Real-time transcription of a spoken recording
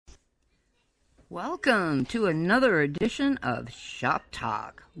Welcome to another edition of Shop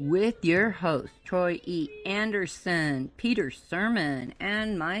Talk with your host, Troy E. Anderson, Peter Sermon,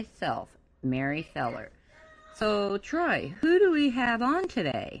 and myself, Mary Feller. So, Troy, who do we have on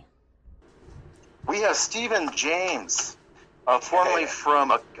today? We have Stephen James, formerly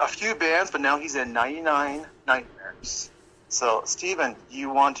from a few bands, but now he's in 99 Nightmares. So, Stephen, you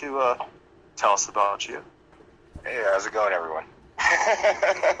want to tell us about you? Hey, how's it going, everyone?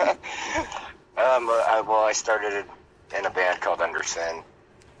 I started in a band called Under Sin,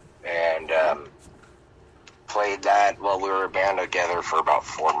 and played that. Well, we were a band together for about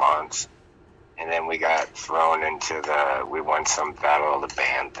 4 months, and then we got thrown into we won some Battle of the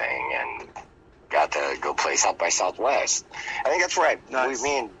Band thing, and got to go play South by Southwest. I think that's right. Nice.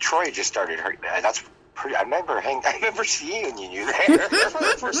 Me and Troy just started. That's pretty. I remember seeing you there.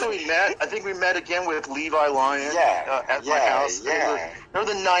 First time we met, I think we met again with Levi Lyon at my house.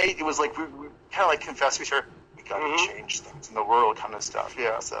 Remember the night? It was like we kind of like confessed to each other. We got to change things in the world, kind of stuff.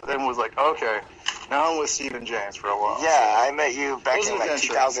 Yeah. So then it was like, okay, now I'm with Stephen James for a while. Yeah, I met you back in like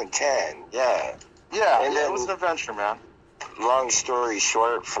 2010. Yeah. Yeah, and it was an adventure, man. Long story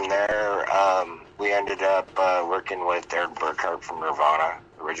short, from there, we ended up working with Eric Burkhart from Nirvana,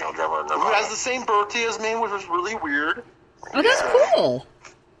 original drummer of Nirvana. Who has the same birthday as me, which was really weird. Oh, that's cool.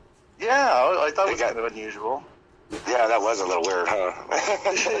 Yeah, I thought it was kind of unusual. Yeah, that was a little weird, huh?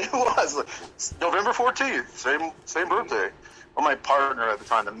 It was. November 14th, same birthday. Well, my partner at the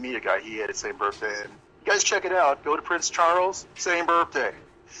time, the media guy, he had the same birthday. And you guys check it out. Go to Prince Charles, same birthday.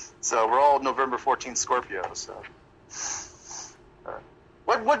 So we're all November 14th Scorpios. So.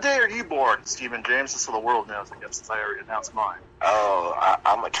 What day are you born, Stephen James? Just so the world knows, I guess, since I already announced mine. Oh,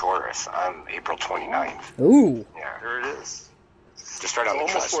 I'm a Taurus. I'm April 29th. Ooh. Yeah. There it is. Just right on the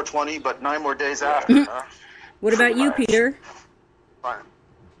almost cusp. 420, but 9 more days after, huh? What about you, Peter? Fine.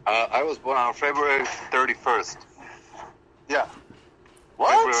 I was born on February 31st. Yeah.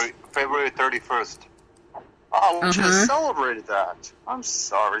 What? February 31st. Oh, we should have celebrated that. I'm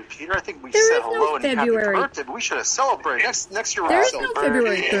sorry, Peter. I think we There said is no hello and happy February. birthday, but we should have celebrated. Next year we'll There is no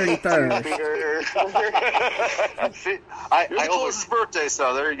celebrate. February 31st. See, You're the closest birthday,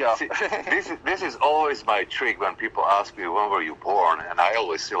 so there you go. this is always my trick when people ask me when were you born, and I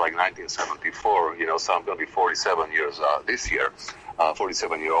always say like 1974. So I'm going to be 47 years this year,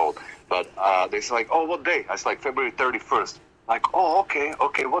 47-year-old. But they say like, oh, what day? I say like February 31st. Like, oh,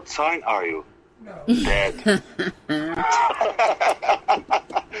 okay. What sign are you? No. Dead.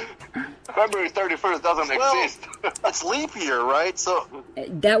 February 31st doesn't exist. It's leap year, right? So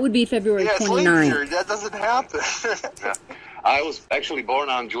That would be February it's leap 29th. year. That doesn't happen. Yeah. I was actually born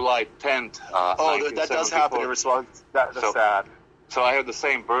on July 10th. That does happen every so that's sad. So I have the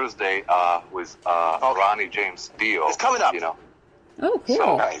same birthday with Ronnie James Dio. It's coming up. Oh, cool.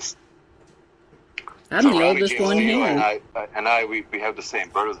 So Nice. I'm the oldest one here. And we have the same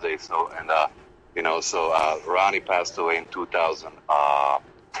birthday. So Ronnie passed away in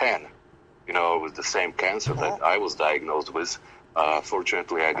 2010. With the same cancer that I was diagnosed with.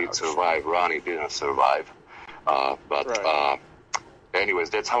 Fortunately, I did survive. Ronnie didn't survive. Anyways,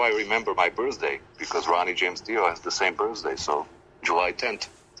 that's how I remember my birthday, because Ronnie James Dio has the same birthday. So July 10th.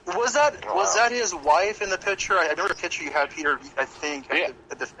 Was that his wife in the picture? I remember the picture you had, Peter. I think at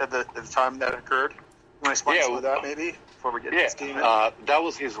the time that occurred. You want to explain some of that, maybe, before we get to Stephen? That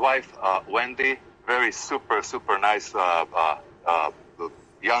was his wife, Wendy. Very super nice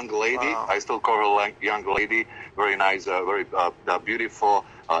young lady. Wow. I still call her young lady. Very nice, very beautiful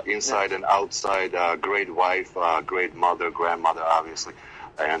inside and outside. Great wife, great mother, grandmother, obviously.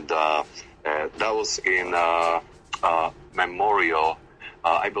 And that was in Memorial.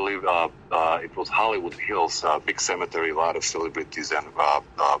 I believe it was Hollywood Hills, big cemetery. A lot of celebrities and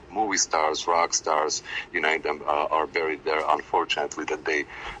movie stars, rock stars, you name them, are buried there. Unfortunately, that they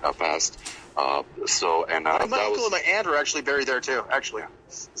passed. My uncle and my aunt are actually buried there too. Actually,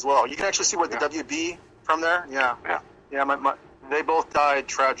 as well. You can actually see where the WB from there. Yeah. They both died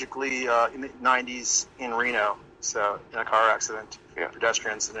tragically in the 90s in Reno. So in a car accident,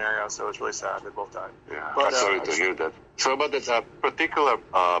 pedestrian scenario. So it's really sad. They both died. Yeah, I'm sorry to hear that. So, but that particular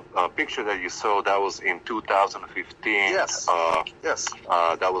picture that you saw, that was in 2015. Yes. Yes.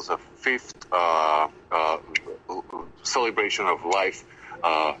 That was a 5th celebration of life,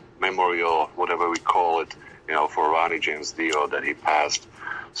 memorial, whatever we call it, for Ronnie James Dio that he passed.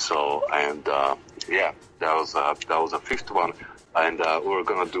 So, and that was a 5th one, and we're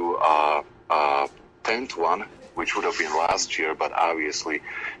gonna do a 10th one, which would have been last year, but obviously,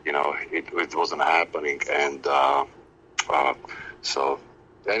 it wasn't happening. And so,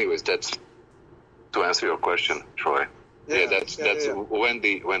 anyways, that's to answer your question, Troy. That's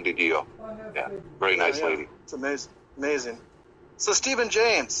Wendy Dio. Yeah, very nice lady. It's amazing. So Stephen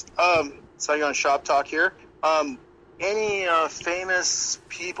James, so you're on Shop Talk here. Any famous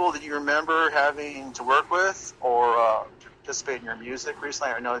people that you remember having to work with or participate in your music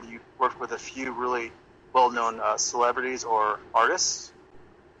recently? I know that you worked with a few really well-known celebrities or artists.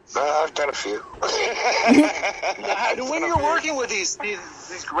 I've done a few. When you're working with these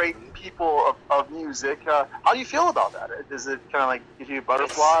great people of music, how do you feel about that? Does it kind of like give you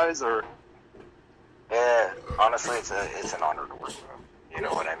butterflies or? Yeah, honestly, it's an honor to work with them. You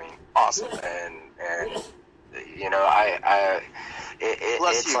know what I mean? Awesome. And you know,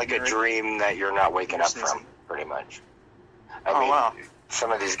 it's like a dream that you're not waking up from, pretty much. I mean, wow.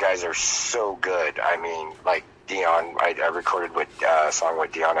 Some of these guys are so good. I mean, like Dion, I recorded a song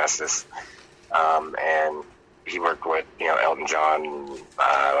with Dion Estes, and he worked with, Elton John.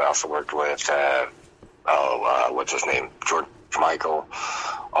 I also worked with, what's his name? George Michael,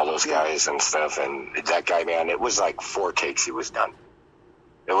 all those guys and stuff. And that guy, man, it was like 4 takes, he was done.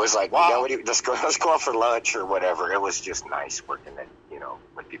 It was like, wow. Let's go out for lunch or whatever. It was just nice working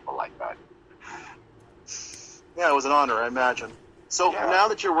with people like that. Yeah, it was an honor, I imagine. So now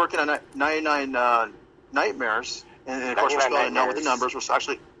that you're working on 99 Nightmares, and of course we're spelling it out with the numbers, we're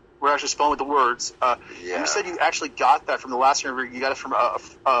actually spelling with the words. You said you actually got that from the last interview. You got it from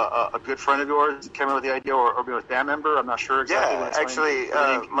a good friend of yours, came up with the idea, or a band member. I'm not sure exactly. Yeah, actually,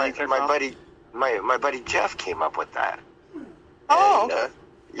 my buddy Jeff came up with that. Oh, okay.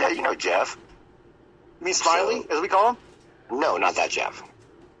 Yeah, you know Jeff. You mean Smiley, as we call him? No, not that Jeff.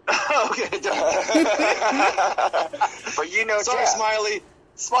 Okay. But you know Sorry, Jeff. Smiley.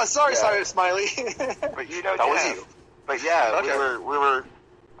 Sorry, Smiley. But you know that Jeff. was you. But yeah, okay. we were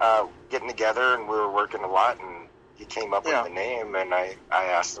getting together and we were working a lot, and he came up with the name, and I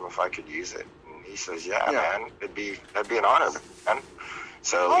asked him if I could use it, and he says, "Yeah, man, that'd be an honor, man."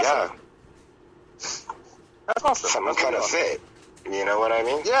 So awesome. That's awesome. Something kind of fit. You know what I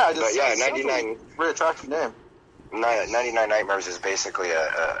mean? Yeah, but 99. Really attractive name. 99 Nightmares is basically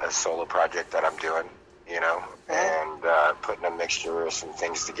a solo project that I'm doing, and putting a mixture of some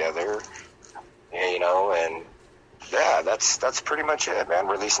things together, and that's pretty much it, man.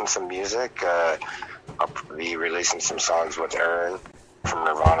 Releasing some music. I'll be releasing some songs with Aaron from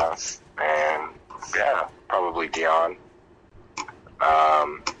Nirvana, and probably Dion.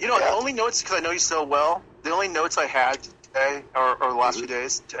 The only notes, because I know you so well, the only notes I had today or the last few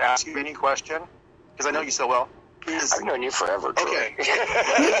days to ask you any question, because I know you so well. I've known you forever, Troy. Okay.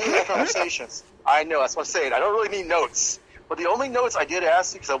 Conversations. I know, that's what I'm saying. I don't really need notes. But the only notes I did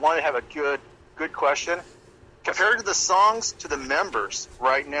ask you, because I wanted to have a good question, compared to the songs to the members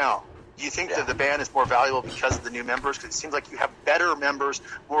right now, do you think that the band is more valuable because of the new members? Because it seems like you have better members,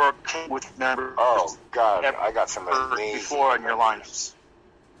 more with members. Oh, God. I got some amazing before in your lineups.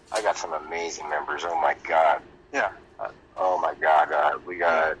 I got some amazing members. Oh, my God. Yeah. Oh my God! We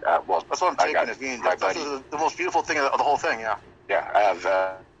got that's what I'm taking as being that's the most beautiful thing of the whole thing. Yeah. Yeah, I have.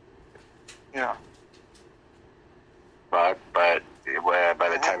 But by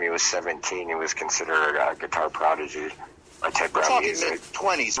the time he was 17, he was considered a guitar prodigy by Ted Brown Music.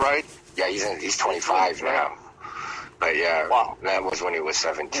 Mid-20s, right? Yeah, he's 25 now. But that was when he was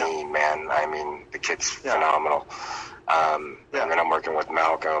 17. Man, I mean, the kid's phenomenal. And then I'm working with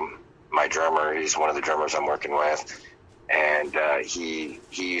Malcolm, my drummer. He's one of the drummers I'm working with. And he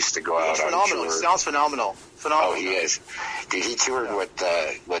used to go out on tour. He sounds phenomenal. Oh, he is. Dude, he toured with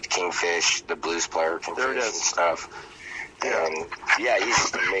Kingfish, the blues player, Kingfish and stuff. Yeah. And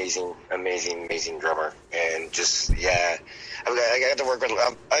he's an amazing drummer. And just I got to work with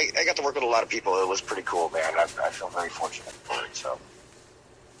I got to work with a lot of people. It was pretty cool, man. I feel very fortunate for it. So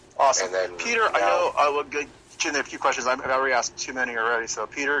awesome. And then, Peter, I know I will get you in a few questions. I've already asked too many already. So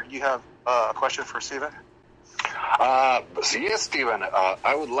Peter, you have a question for Stephen? Yes, Stephen.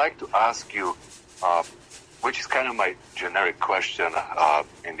 I would like to ask you, which is kind of my generic question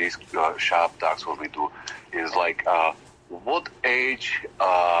in these shop talks. What we do is like, what age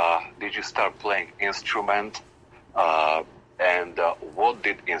did you start playing instrument, and what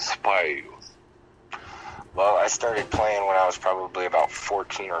did inspire you? Well, I started playing when I was probably about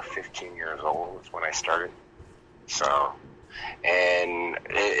 14 or 15 years old. Was when I started. So. And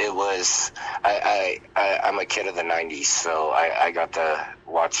it was, I'm a kid of the 90s, so I got to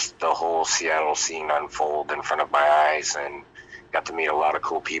watch the whole Seattle scene unfold in front of my eyes and got to meet a lot of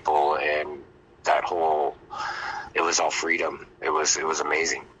cool people, and it was all freedom. It was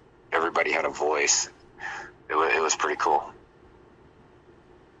amazing. Everybody had a voice. It was pretty cool.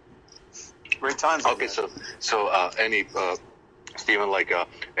 Great times. Okay, so any, Stephen,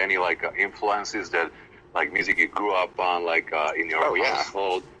 any influences that, like music you grew up on, like in your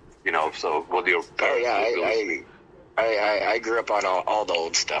household, So what your parents I grew up on all the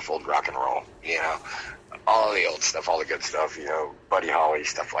old stuff, old rock and roll, all the old stuff, all the good stuff, Buddy Holly,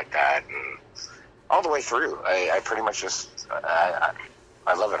 stuff like that, and all the way through. I pretty much just, I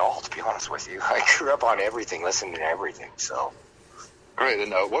love it all, to be honest with you. I grew up on everything, listening to everything, so. Great,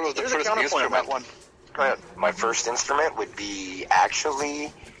 and what was the first instrument? Go ahead. My first instrument would be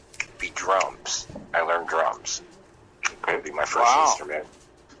drums. I learned drums. That would be my first instrument.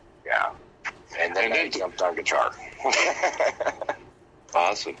 Yeah. And then I jumped on guitar.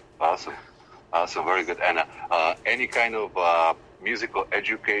 Awesome, very good. And any kind of musical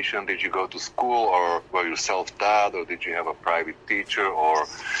education? Did you go to school, or were you self-taught, or did you have a private teacher, or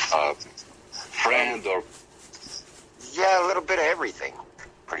a friend, or? Yeah, a little bit of everything,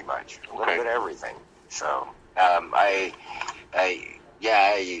 pretty much. A little bit of everything. So, I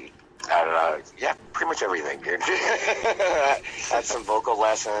don't know. Yeah, pretty much everything, dude. Had some vocal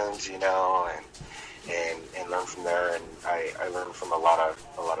lessons, and learned from there. And I learned from a lot of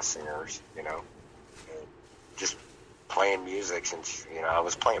singers, and just playing music since I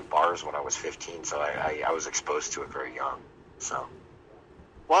was playing bars when I was 15, so I was exposed to it very young. So.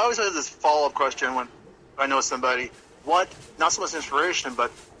 Well, I always have this follow-up question when I know somebody. What, not so much inspiration, but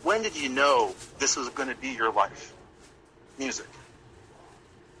when did you know this was going to be your life? Music.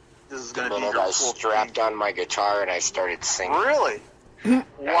 This is going to be your I strapped on my guitar and I started singing. Really? Wow.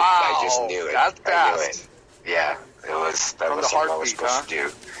 I just knew it. That's fast. I knew it. Yeah, that was something I was supposed to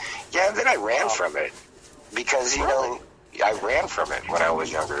do. Yeah, and then I ran from it because, I ran from it when I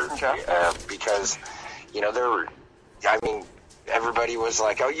was younger. Okay. Because, everybody was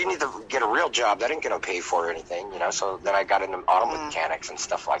like, oh, you need to get a real job. That ain't going to pay for anything, So then I got into auto mechanics and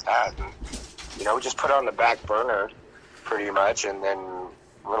stuff like that. And, just put it on the back burner pretty much. And then a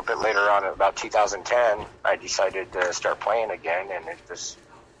little bit later on, about 2010, I decided to start playing again. And it just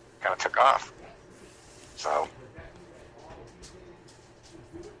kind of took off. So.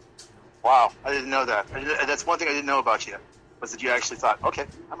 Wow, I didn't know that. That's one thing I didn't know about you, was that you actually thought, okay,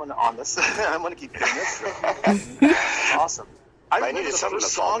 I'm going to on this. I'm going to keep doing this. That's awesome. I remember the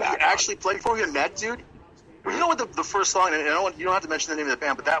first song you actually played before we met, dude. You know what the first song, and you don't have to mention the name of the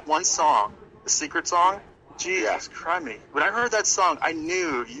band, but that one song, the secret song, Jesus Christ me. When I heard that song, I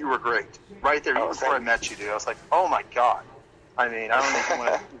knew you were great. Right there, even before I met you, dude. I was like, oh my God. I don't know if you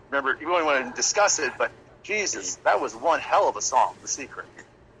want to remember, you really want to discuss it, but Jesus, that was one hell of a song, The Secret.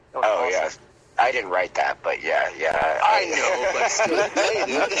 Oh, awesome. Yeah. I didn't write that, but yeah. I know, but still played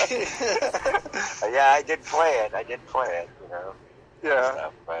it. Yeah, I did play it, Yeah.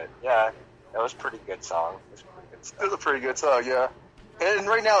 Stuff, but yeah, that was a pretty good song. It was a pretty good song, yeah. And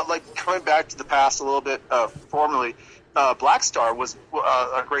right now, coming back to the past a little bit, formerly, Black Star was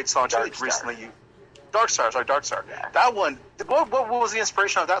a great song too. Recently, Dark Star. Yeah. That one. What was the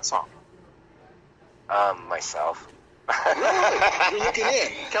inspiration of that song? Myself. Really? You're looking in,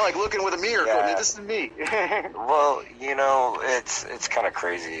 kind of like looking with a mirror. Yeah. Going, this is me. Well, it's kind of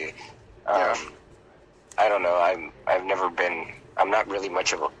crazy. I don't know. I'm not really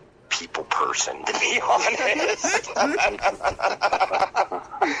much of a people person, to be honest.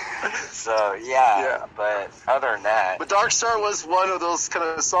 So yeah, but other than that. But Dark Star was one of those kind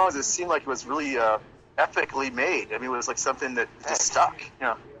of songs that seemed like it was really epically made. I mean, it was like something that just stuck.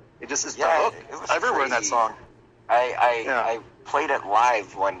 It just is everywhere in that song. I played it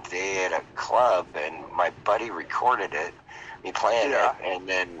live one day at a club, and my buddy recorded it, me playing it, and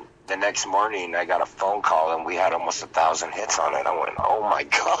then the next morning I got a phone call, and we had almost 1,000 hits on it. I went, oh my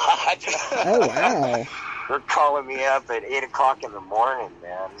God. Oh, wow. They're calling me up at 8 o'clock in the morning,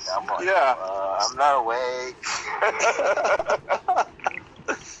 man. I'm like, I'm not awake.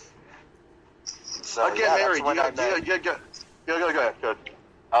 So, again, Mary, go ahead.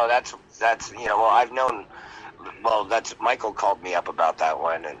 Oh, that's I've known. Well, that's Michael called me up about that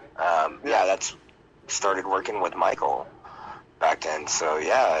one, and that's started working with Michael back then. So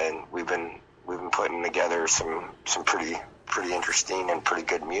and we've been putting together some pretty interesting and pretty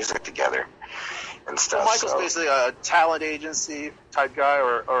good music together and stuff. Well, Michael's basically a talent agency type guy,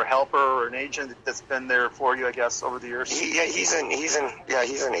 or helper, or an agent that's been there for you, I guess, over the years. He's an agent.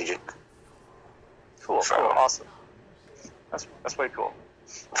 Cool, awesome. That's way cool.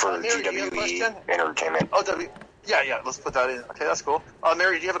 For GWE Entertainment. Oh, let's put that in. Okay, that's cool.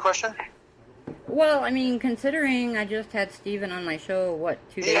 Mary, do you have a question? Well, considering I just had Steven on my show,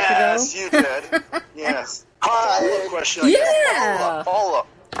 2 days ago? Yes, you did. Yes. Hi. Question. Yeah. Follow up.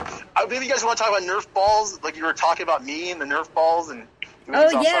 Maybe you guys want to talk about Nerf balls, like you were talking about me and the Nerf balls, and. Oh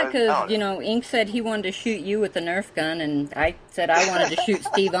yeah, because Ink said he wanted to shoot you with the Nerf gun, and I said I wanted to shoot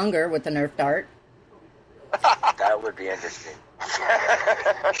Steve Unger with the Nerf dart. That would be interesting.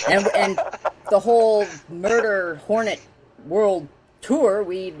 And the whole Murder Hornet World Tour,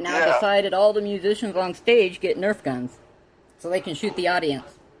 we've now decided all the musicians on stage get Nerf guns so they can shoot the audience.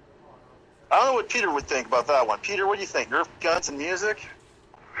 I don't know what Peter would think about that one. Peter, what do you think? Nerf guns and music?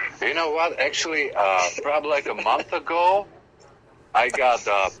 You know what? Actually, probably like a month ago, I got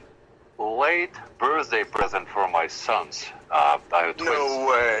a late birthday present for my sons. I have twins. No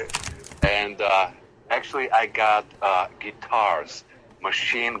way. And actually, I got guitars,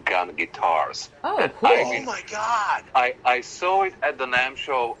 machine gun guitars. Oh, cool. Oh, my God. I saw it at the NAMM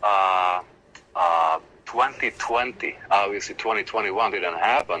show 2020. Obviously, 2021 didn't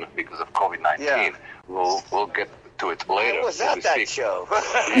happen because of COVID-19. Yeah. We'll get to it later. I was at that show.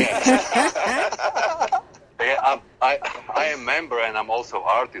 Yeah, I am a member and I'm also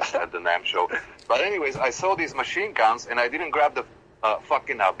artist at the NAMM show. But anyways, I saw these machine guns and I didn't grab the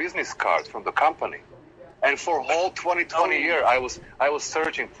fucking business card from the company. And for whole 2020 year, I was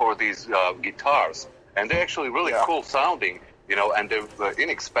searching for these guitars, and they're actually really cool sounding, you know, and they're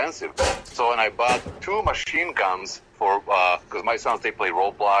inexpensive. So when I bought 2 machine guns for, because my sons, they play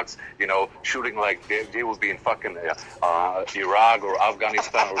Roblox, you know, shooting like they would be in fucking Iraq or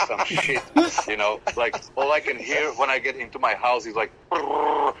Afghanistan or some shit, you know, like all I can hear when I get into my house is like,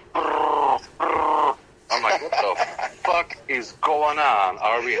 I'm like, what the fuck is going on?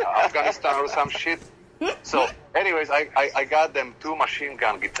 Are we in Afghanistan or some shit? So, anyways, I got them 2 machine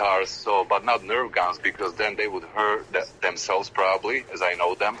gun guitars, so but not Nerf guns because then they would hurt themselves probably, as I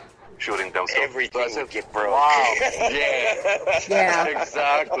know them, shooting themselves. Everything would get broke. Wow. Yeah.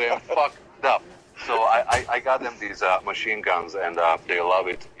 Exactly. I'm fucked up. So I got them these machine guns, and they love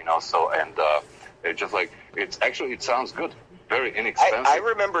it, you know. So and it's just like it sounds good, very inexpensive. I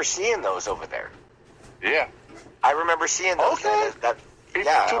remember seeing those over there. Yeah. I remember seeing those. Okay.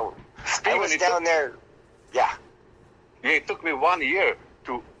 I was down there. Yeah. Yeah, it took me 1 year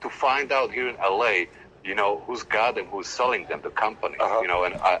to find out here in LA, you know, who's got them, who's selling them, the company, you know,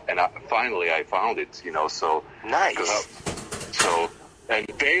 and finally I found it, you know, so nice. And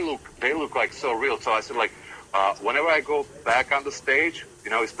they look like so real. So I said, like, whenever I go back on the stage, you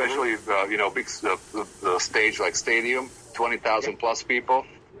know, especially you know, big the stage like stadium, 20,000 plus people.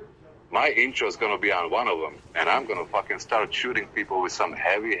 My intro is going to be on one of them, and I'm going to fucking start shooting people with some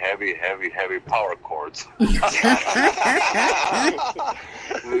heavy power chords.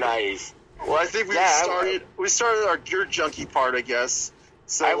 Nice. Well, I think we started our gear junkie part, I guess.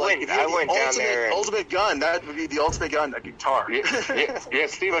 So I went down there. Ultimate gun, that would be the ultimate gun, a guitar. Yeah,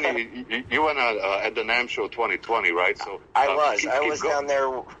 Stephen, you went at the NAMM show 2020, right? So I was down there.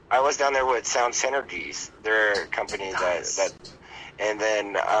 I was down there with Sound Synergies. They're a company that. And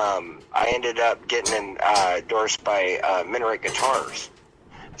then I ended up getting endorsed by Minaret Guitars.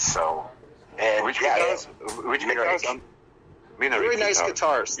 So, and which guitars? Which guitars? Really nice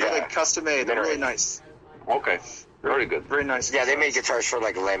guitars. They're like custom made. They're really nice. Okay, very good. Very nice. Yeah, they made guitars for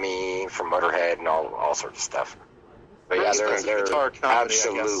like Lemmy, from Motorhead, and all sorts of stuff. But yeah, they're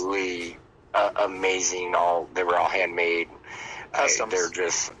absolutely amazing. They were all handmade. They're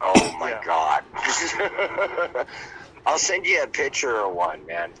just my god. I'll send you a picture of one,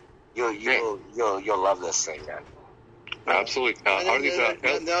 man. You'll love this thing, man. Absolutely. Are these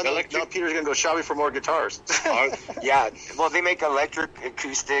electric? Now Peter's gonna go shopping for more guitars. Yeah. Well, they make electric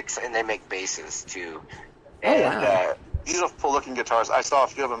acoustics and they make basses too. And beautiful looking guitars. I saw a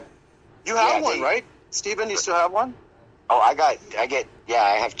few of them. You have one, right, Stephen? You still have one? Oh, I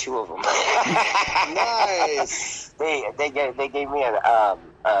have 2 of them. Nice. They gave me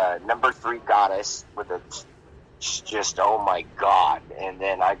a number 3 Goddess with a just oh my god, and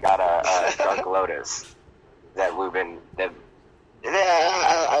then I got a Dark Lotus that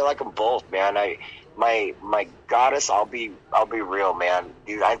I like them both, man. My Goddess, I'll be real, man,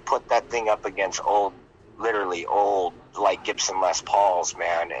 dude. I put that thing up against literally old like Gibson Les Pauls,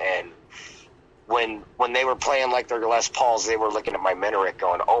 man, and when they were playing like their Les Pauls, they were looking at my Minaret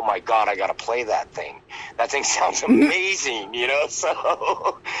going, oh my god, I gotta play that thing. That thing sounds amazing, you know.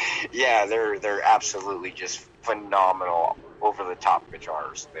 So yeah, they're absolutely just phenomenal, over the top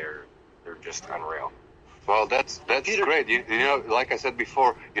guitars. They're just unreal. Well, that's great. You know, like I said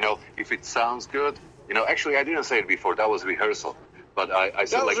before, you know, if it sounds good, you know, actually I didn't say it before. That was rehearsal. But I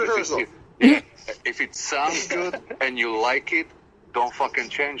said like if it sounds good and you like it, don't fucking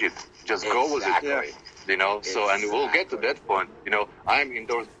change it. Just go with it. Yeah. You know, so, and we'll get to that point. You know, I'm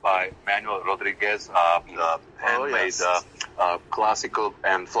endorsed by Manuel Rodriguez, handmade classical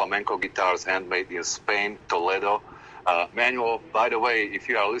and flamenco guitars, handmade in Spain, Toledo. Manuel, by the way, if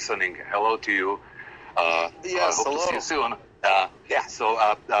you are listening, hello to you. Yes, I hope to see you soon. So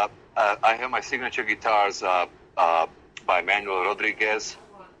I have my signature guitars, by Manuel Rodriguez.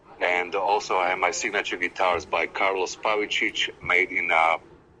 And also I have my signature guitars by Carlos Pavicic, made in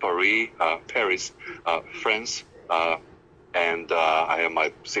Paris, France. And I have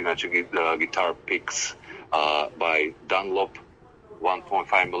my signature guitar picks by Dunlop,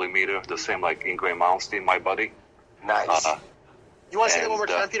 1.5 millimeter, the same like Yngwie Malmsteen, my buddy. Nice. You want to say that one more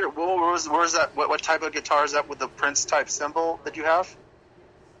time, Peter? Where's that? What type of guitar is that with the Prince type symbol that you have?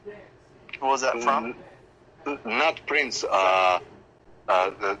 What was that from? Not Prince.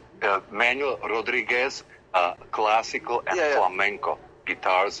 Manuel Rodriguez, classical and flamenco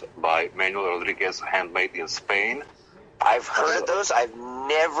guitars by Manuel Rodriguez, handmade in Spain. I've heard of those. I've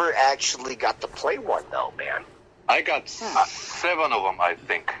never actually got to play one though, man. I got 7 of them, I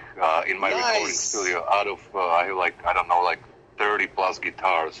think, in my recording studio. Out of I have like 30 plus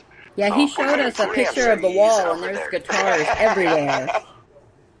guitars. Yeah, so he showed us a picture of the wall, and there's guitars everywhere.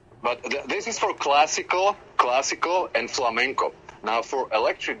 But this is for classical, and flamenco. Now, for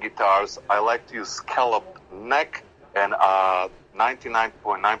electric guitars, I like to use scalloped neck, and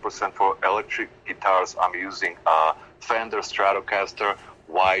 99.9% for electric guitars, I'm using Fender Stratocaster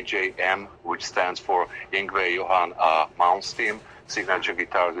YJM, which stands for Yngwie Johan Malmsteen signature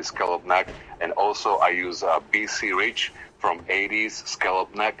guitars with scalloped neck, and also I use BC Rich from 80s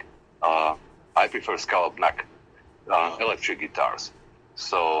scalloped neck. I prefer scalloped neck electric guitars.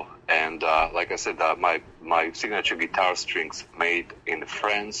 So, and like I said, my signature guitar strings made in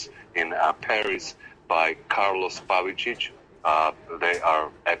France, in Paris, by Carlos Pavicic. They are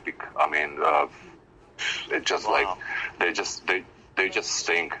epic. I mean, they just they just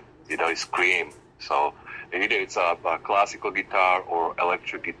sing, they scream. So either it's a classical guitar or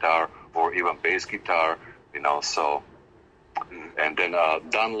electric guitar or even bass guitar, So, and then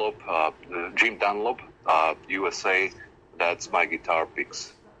Dunlop, Jim Dunlop, USA. That's my guitar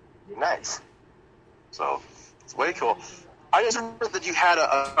picks. Nice. So it's way cool. I just remember that you had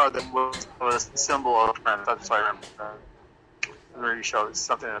a card that was a symbol of Prince. That's what I remember. Where you showed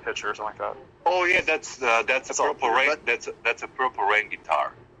something in a picture or something like that. Oh yeah, that's a Purple Rain. That's a Purple Rain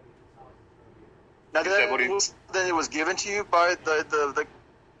guitar. Now then it was given to you by the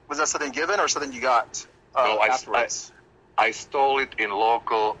was that something given or something you got? No, afterwards? I stole it in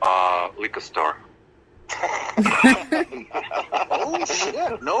local liquor store. Oh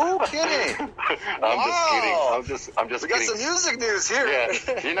shit! No kidding. I'm just kidding. We got some music news here. Yeah.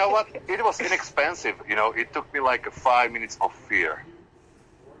 You know what? It was inexpensive. It took me like 5 minutes of fear.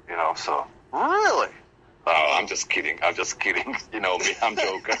 So. Really? Oh, I'm just kidding. You know me. I'm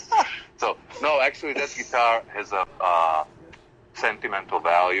joking. So no, actually, that guitar has a sentimental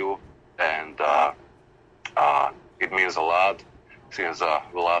value, and it means a lot since the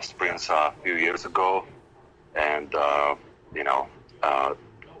last Prince a few years ago. And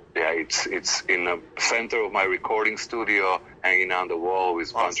it's in the center of my recording studio, hanging on the wall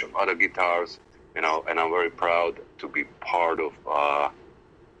with a bunch of other guitars, and I'm very proud to be part of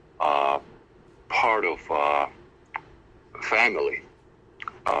family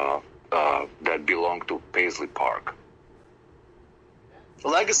that belong to Paisley Park. A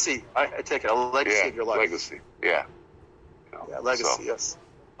legacy, I take it, a legacy of your life. Legacy, yeah. Legacy, yes.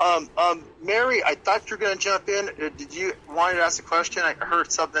 Mary, I thought you were going to jump in. Did you want to ask a question? I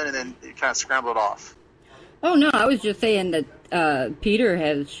heard something and then you kind of scrambled off. Oh, no, I was just saying that Peter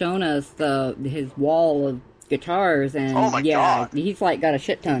has shown us his wall of guitars, and God. He's got a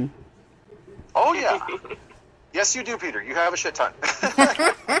shit ton. Oh, yeah. Yes, you do, Peter. You have a shit ton.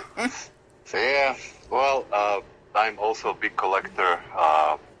 Yeah, well, I'm also a big collector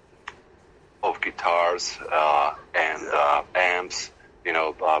of guitars and amps.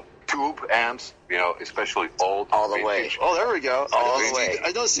 Tube amps, especially old. All the way. Oh, there we go. All the way.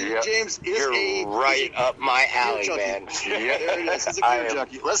 I know James is You're right up my alley, man. Yeah, there it is. He's a gear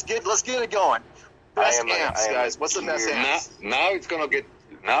junkie. Let's get it going. Best amps, guys. What's the best amps? Now we're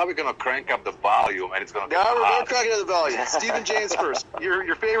gonna crank up the volume, and it's gonna. Now we're gonna crank up the volume. Stephen James first.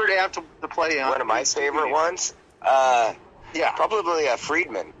 Your favorite amp to play on? One of my favorite ones. Probably a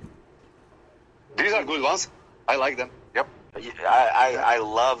Friedman. These are good ones. I like them. Yep. I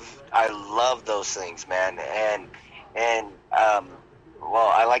love those things, man, and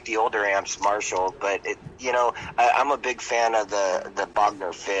I like the older amps, Marshall, but I'm a big fan of the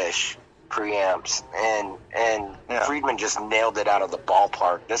Bogner Fish preamps, and Friedman just nailed it out of the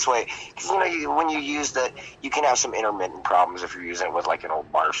ballpark. This way, because when you use that, you can have some intermittent problems if you're using it with like an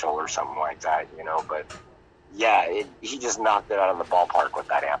old Marshall or something like that, but yeah, he just knocked it out of the ballpark with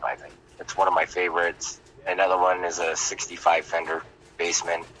that amp. I think it's one of my favorites. Another one is a 65 Fender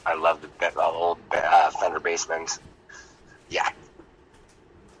Bassman. I love the old Fender Bassmans. Yeah.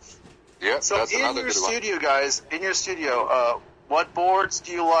 Yeah, So that's in another your good one. studio, guys, in your studio, what boards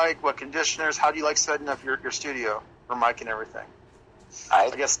do you like? What conditioners? How do you like setting up your studio for mic and everything? I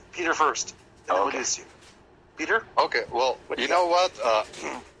guess Peter first. And then we'll do you. Peter? Okay, well, you know what?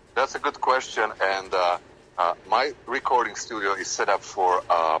 That's a good question. And my recording studio is set up for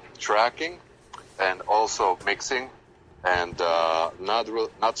tracking and also mixing, and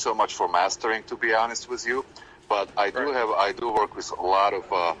not so much for mastering, to be honest with you. But I do work with a lot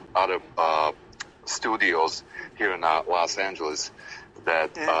of other studios here in Los Angeles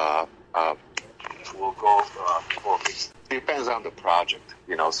that will go for mix. Depends on the project,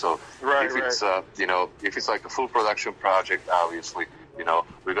 you know. So if it's if it's like a full production project, obviously, you know,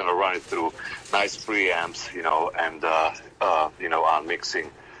 we're gonna run it through nice preamps, you know, and on mixing,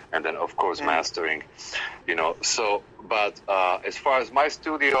 and then of course mastering, you know. So, but as far as my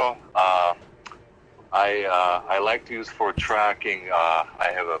studio, I like to use for tracking.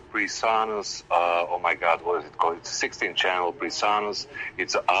 I have a PreSonus. Oh my God, what is it called? It's a 16-channel PreSonus.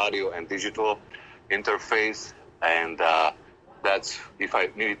 It's an audio and digital interface, and that's if I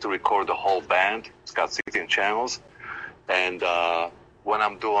needed to record the whole band. It's got 16 channels, and when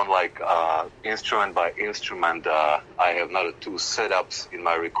I'm doing like instrument by instrument, I have another 2 setups in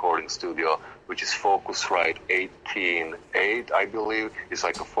my recording studio, which is Focusrite 18.8, I believe. It's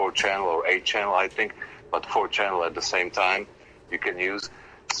like a 4-channel or 8-channel, I think, but 4-channel at the same time you can use.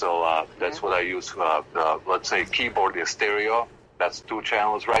 So that's what I use. Let's say keyboard is stereo. That's 2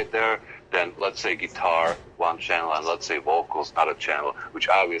 channels right there. Then let's say guitar, 1 channel, and let's say vocals, another channel, which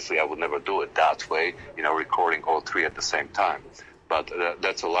obviously I would never do it that way, you know, recording all 3 at the same time. But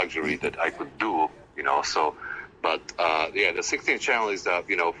that's a luxury that I could do, you know. So, but the 16 channel is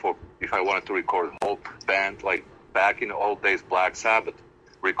you know, for if I wanted to record a whole band, like back in the old days, Black Sabbath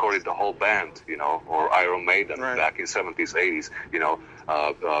recorded the whole band, you know, or Iron Maiden back in 70s, 80s, you know,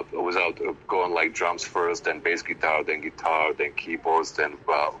 without going like drums first, then bass guitar, then keyboards, then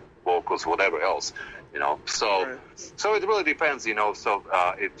vocals, whatever else, you know. So, so it really depends, you know. So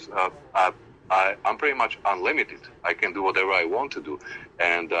I'm pretty much unlimited. I can do whatever I want to do.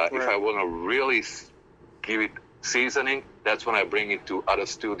 And if I want to really give it seasoning, that's when I bring it to other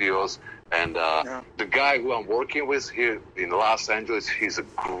studios. And the guy who I'm working with here in Los Angeles, he's a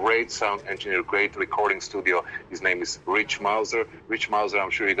great sound engineer, great recording studio. His name is Rich Mauser. Rich Mauser, I'm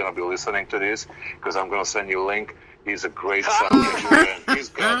sure you're going to be listening to this because I'm going to send you a link. He's a great sound engineer. And he's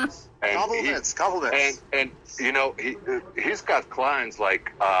got... compliments. And you know, he's got clients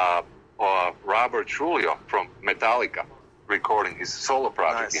like... Robert Trujillo from Metallica recording his solo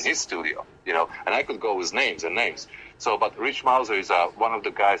project in his studio, you know, and I could go with names. So, but Rich Mauser is one of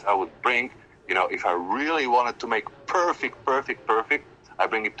the guys I would bring, you know, if I really wanted to make perfect, I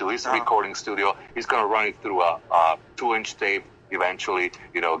bring it to his recording studio. He's going to run it through a 2-inch tape eventually,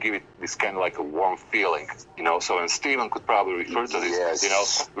 you know, give it this kind of like a warm feeling, you know. So, and Steven could probably refer to this, you know,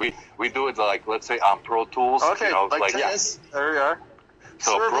 we do it like, let's say on Pro Tools, you know, like tennis. There we are.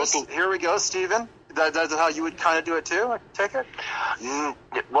 So here we go, Steven. That's how you would kind of do it too, I take it?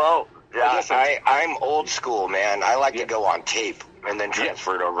 Well, yeah, I'm old school, man. I like to go on tape and then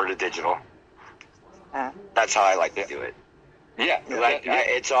transfer it over to digital. That's how I like to do it.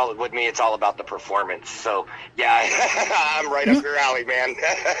 It's all with me. It's all about the performance. So yeah, I'm right up your alley, man.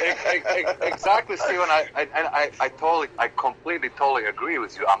 Exactly, Steven. I completely, totally agree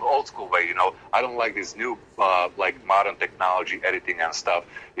with you. I'm old school way. You know, I don't like this new like modern technology editing and stuff.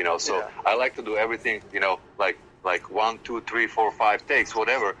 You know, so I like to do everything. You know, like 1, 2, 3, 4, 5 takes,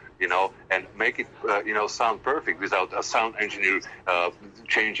 whatever. You know, and make it, you know, sound perfect without a sound engineer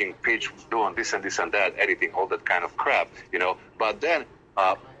changing pitch, doing this and that, editing, all that kind of crap, you know. But then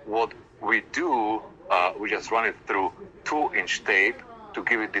what we do, we just run it through 2-inch tape to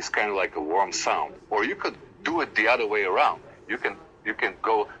give it this kind of like a warm sound. Or you could do it the other way around. You can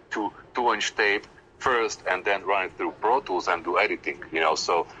go to 2-inch tape first and then run it through Pro Tools and do editing, you know.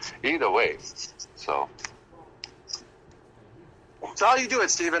 So either way, so... So how do you do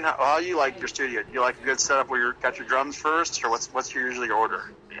it, Steven? How do you like your studio? Do you like a good setup where you got your drums first, or what's usually your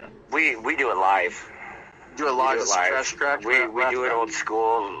order? We do it live. Do it live? We do it old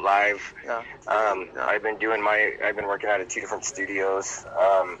school live. I've been working out of 2 different studios.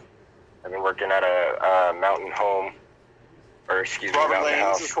 I've been working at a Mountain Home, Robert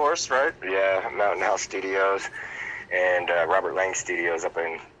Lang's, of course, right? Yeah, Mountain House Studios, and Robert Lang Studios up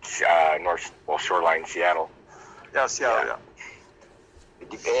in Shoreline, Seattle. Yeah, Seattle. Yeah.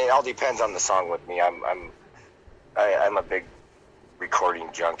 It all depends on the song with me. I'm a big recording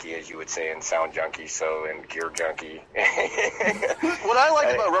junkie, as you would say, and sound junkie, and gear junkie. What I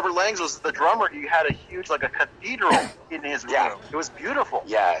liked about Robert Langs was the drummer. He had a huge, like a cathedral in his room. It was beautiful.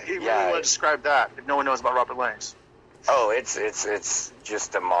 Yeah, he really want to describe that if no one knows about Robert Langs. Oh, it's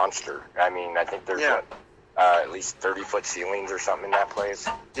just a monster. I mean, I think there's at least 30-foot ceilings or something in that place.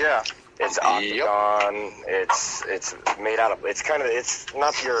 Yeah. It's octagon. Yep. It's made out of. It's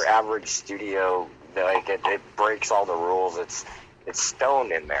not your average studio. Like it breaks all the rules. It's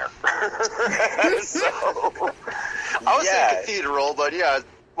stone in there. So I was saying cathedral, but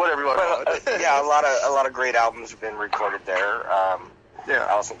whatever you want to call it. a lot of great albums have been recorded there.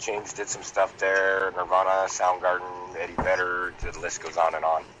 Alice in Chains did some stuff there. Nirvana, Soundgarden, Eddie Vedder. The list goes on and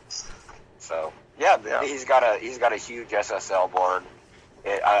on. So he's got a huge SSL board.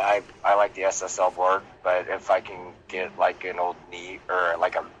 I like the SSL board, but if I can get like an old Neve or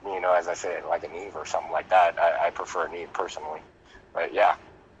like a as I say, like a Neve or something like that, I prefer a Neve personally. But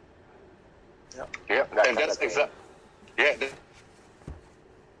and that's exactly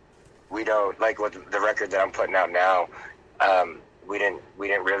we don't like with the record that I'm putting out now. We didn't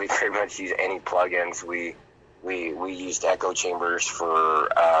really very much use any plugins. We used echo chambers for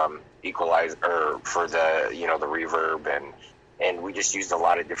equalizer or for the the reverb and we just used a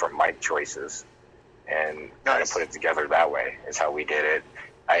lot of different mic choices and kind of put it together that way is how we did it.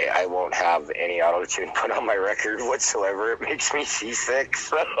 I won't have any auto-tune put on my record whatsoever. It makes me seasick.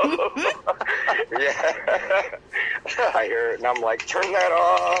 So, I hear it and I'm like, turn that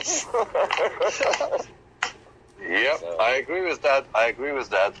off. Yep, so. I agree with that.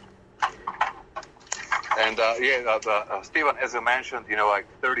 And Stephen, as you mentioned, like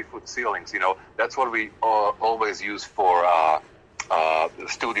 30-foot ceilings, that's what we always use for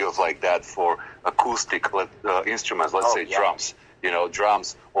studios like that for acoustic instruments, let's say drums.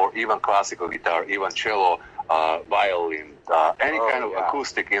 Drums or even classical guitar, even cello, violin, any kind of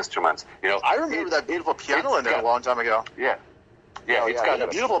acoustic instruments. I remember that beautiful piano in there a long time ago. It's got a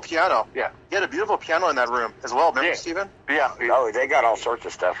beautiful piano. Yeah. He had a beautiful piano in that room as well. Remember, Stephen? Yeah. Oh, they got all sorts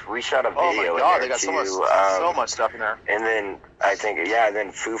of stuff. We shot a video in there. They got too. so much stuff in there. And then I think,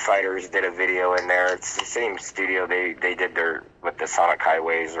 then Foo Fighters did a video in there. It's the same studio they did with the Sonic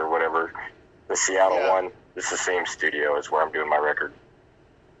Highways or whatever, the Seattle one. It's the same studio as where I'm doing my record.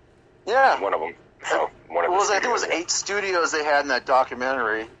 Yeah. One of them. So I think it was 8 studios they had in that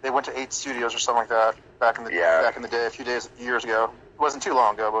documentary. They went to 8 studios or something like that back in the day, a few years ago. It wasn't too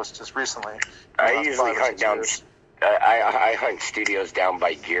long ago, but it was just recently. I usually hunt down. I hunt studios down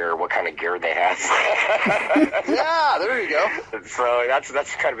by gear, what kind of gear they have. Yeah, there you go. So that's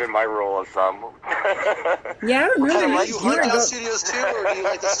kind of been my rule of thumb. Yeah, I remember. Do you hunt down studios too, or do you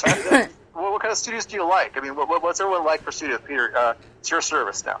like the studio? What kind of studios do you like? I mean, what's everyone like for studios? Peter, it's your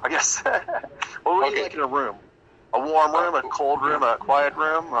service now, I guess. What would you like in a room? A warm room, a cold room, a quiet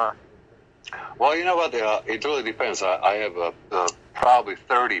room? Well, you know what? It really depends. I have probably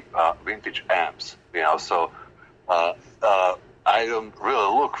 30 vintage amps, so I don't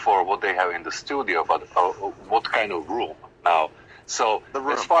really look for what they have in the studio, but what kind of room now. So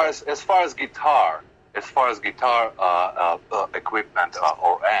as far as guitar equipment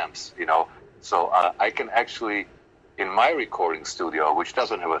or amps, so I can actually, in my recording studio, which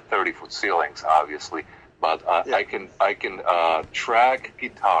doesn't have a 30-foot ceilings, obviously, but I can track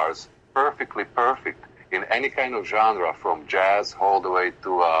guitars perfectly perfect in any kind of genre, from jazz all the way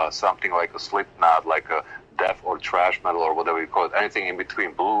to something like a Slipknot, like a death or thrash metal or whatever you call it, anything in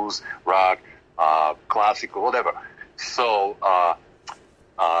between, blues, rock, classical, whatever. So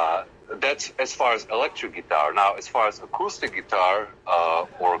that's as far as electric guitar. Now, as far as acoustic guitar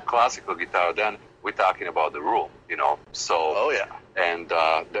or classical guitar, then we're talking about the room, So, and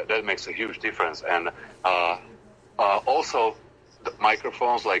that makes a huge difference. And also, the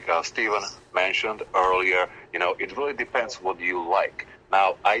microphones, like Stephen mentioned earlier, it really depends what you like.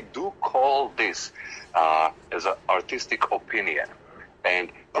 Now, I do call this as an artistic opinion. And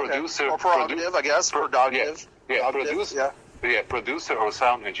producer... Or prerogative, I guess. Prerogative. Producer or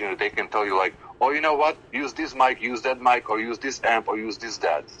sound engineer, they can tell you like, oh, you know what? Use this mic, use that mic, or use this amp, or use this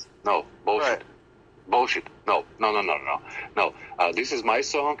that. No, bullshit. Right. Bullshit. No. This is my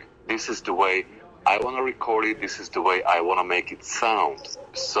song. This is the way I want to record it. This is the way I want to make it sound.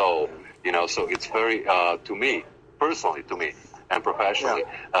 So, so it's very, to me, personally, and professionally,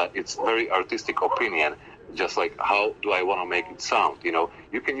 it's very artistic opinion. Just like, how do I want to make it sound?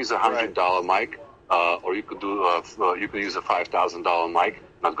 You can use a $100 mic, or you could use a $5,000 mic.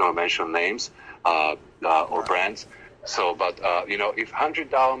 Not going to mention names or brands. So, but if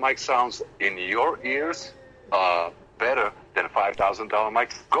 $100 mic sounds in your ears better than a $5,000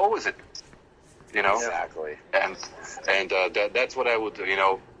 mic, go with it. You know, exactly. And that's what I would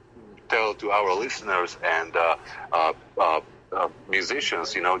tell to our listeners and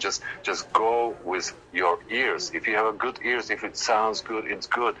musicians. Just go with your ears. If you have a good ears, if it sounds good, it's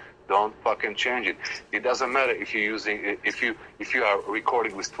good. Don't fucking change it. It doesn't matter if you're using if you are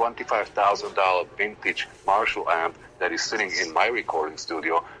recording with $25,000 vintage Marshall amp that is sitting in my recording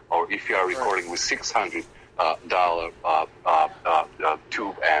studio, or if you are recording with $600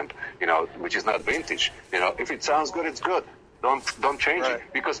 tube amp, which is not vintage. If it sounds good, it's good. Don't change it,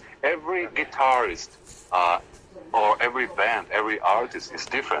 because every guitarist or every band, every artist is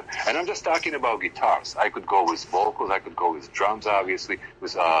different. And I'm just talking about guitars. I could go with vocals, I could go with drums, obviously,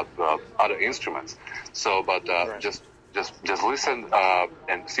 with other instruments. So, but just listen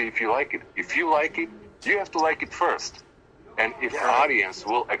and see if you like it. If you like it, you have to like it first. And if the audience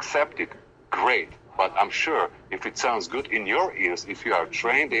will accept it, great. But I'm sure if it sounds good in your ears, if you are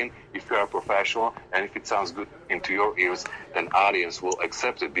trained in, if you are a professional, and if it sounds good into your ears, then audience will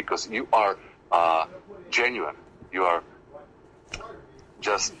accept it, because you are genuine. You are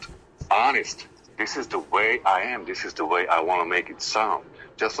just honest. This is the way I am. This is the way I want to make it sound.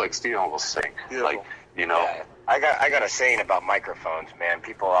 Just like Steven was saying. Beautiful. Like, Yeah. I got a saying about microphones, man.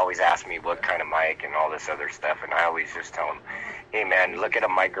 People always ask me what kind of mic and all this other stuff, and I always just tell them, hey, man, look at a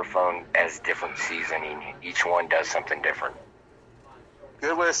microphone as different seasoning. Each one does something different.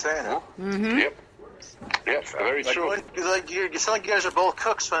 Good way of saying it. Mm-hmm. Yep, very true. You sound like you guys are both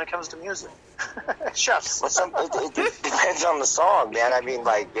cooks when it comes to music. Chefs. Well, it depends on the song, man. I mean,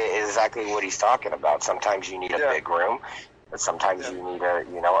 like, exactly what he's talking about. Sometimes you need a big room, but sometimes you need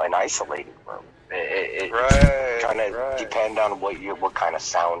an isolated room. It kind of depend on what kind of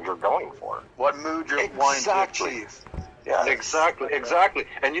sound you're going for. What mood you're wanting to achieve. Yeah, exactly.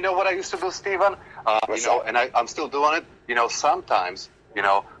 And you know what I used to do, Steven? And I'm still doing it. Sometimes,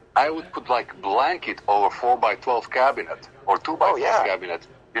 I would put like blanket over 4x12 cabinet or 2x12 cabinet.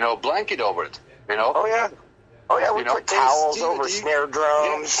 Blanket over it. Oh yeah, we put towels over snare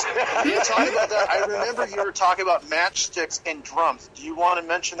drums. You talking about that? I remember you were talking about matchsticks and drums. Do you want to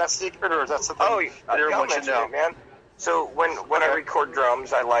mention that secret, or is that something everyone should know? It, man. So when I record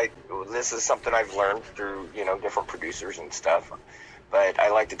drums, this is something I've learned through different producers and stuff. But I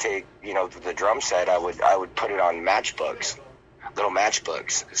like to take the drum set. I would put it on matchbooks, little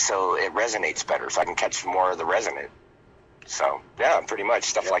matchbooks, so it resonates better. So I can catch more of the resonant. So yeah, pretty much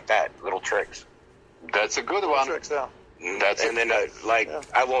stuff like that, little tricks. That's a good one. Tricks, yeah.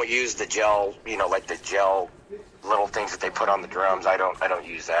 I won't use the gel, like the gel little things that they put on the drums. I don't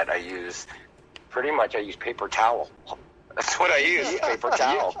use that. I use paper towel. That's what I use, paper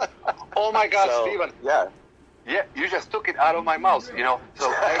towel. Oh my God, Steven. Yeah. Yeah, you just took it out of my mouth, So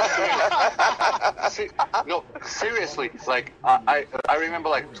no, seriously, like I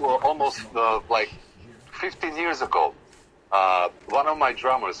remember almost 15 years ago, one of my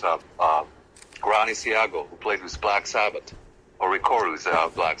drummers, Ronnie Siago, who played with Black Sabbath, or recorded with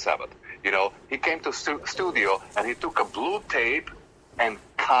Black Sabbath, he came to studio and he took a blue tape and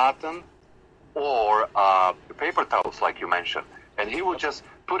cotton or paper towels, like you mentioned, and he would just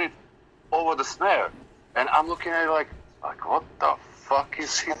put it over the snare. And I'm looking at it like what the fuck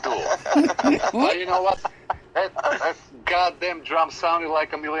is he doing? But you know what? That goddamn drum sounded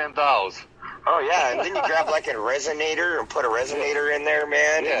like $1 million. Oh, yeah, and then you grab like a resonator and put a resonator in there,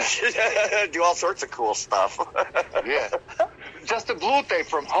 man. Yeah. Do all sorts of cool stuff. Yeah. Just a blue tape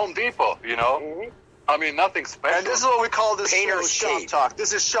from Home Depot, Mm-hmm. I mean, nothing special. And this is what we call this shop talk.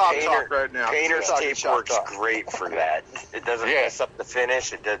 This is shop talk right now. Painter's tape works great for that. It doesn't mess up the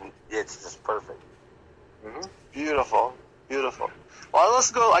finish. It's just perfect. Mm-hmm. Beautiful. Well,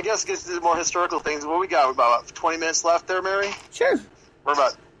 let's go, I guess, get to the more historical things. What we got? We're about 20 minutes left there, Mary? Sure. We're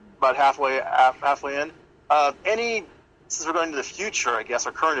about halfway in. Since we're going to the future, I guess,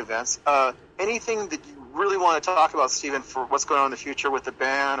 or current events, anything that you really want to talk about, Steven, for what's going on in the future with the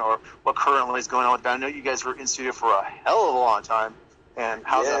band, or what currently is going on with the band? I know you guys were in studio for a hell of a long time, and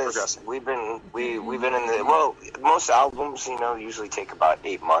how's that progressing? We've been in the most albums, usually take about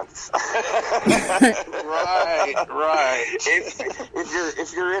 8 months. Right.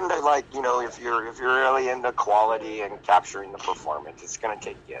 If you're into if you're really into quality and capturing the performance, it's going to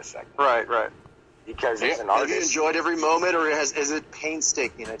take you a second. Right. Because as an artist, have you enjoyed every moment, or is it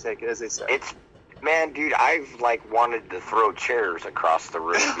painstaking? I take it, as they say. Man, dude, I've wanted to throw chairs across the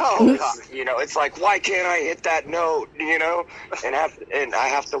room. It's like, why can't I hit that note? And I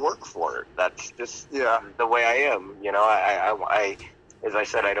have to work for it. That's just the way I am. I as I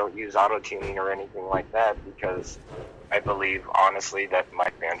said, I don't use auto tuning or anything like that, because I believe honestly that my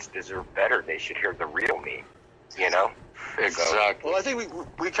fans deserve better. They should hear the real me. Exactly. Well, I think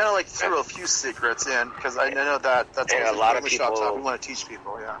we kind of like threw a few secrets in because I know that's a lot of people. We want to teach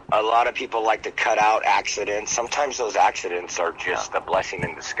people. Yeah. A lot of people like to cut out accidents. Sometimes those accidents are just a blessing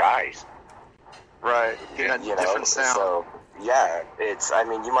in disguise. Right. Getting a different sound. So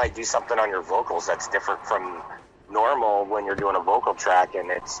you might do something on your vocals that's different from normal when you're doing a vocal track, and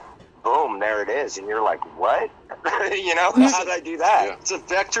it's boom, there it is, and you're like, what? How did I do that? Yeah. It's a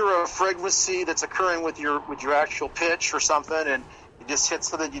vector of frequency that's occurring with your actual pitch or something, and it just hits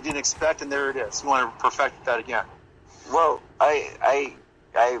something you didn't expect, and there it is. You want to perfect that again. Well,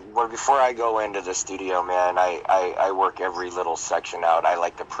 before I go into the studio, man, I work every little section out. I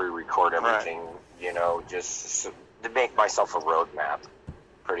like to pre-record everything, just to make myself a roadmap,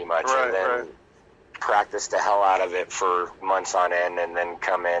 pretty much, and then practice the hell out of it for months on end, and then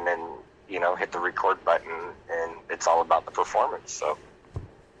come in and hit the record button, and it's all about the performance. So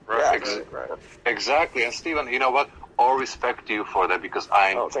exactly. And Steven, you know what, all respect to you for that, because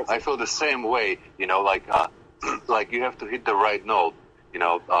I feel the same way, like you have to hit the right note,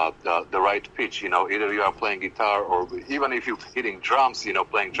 the right pitch, either you are playing guitar, or even if you're hitting drums,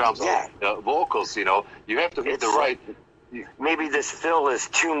 playing drums or vocals, you have to hit the right. Maybe this fill is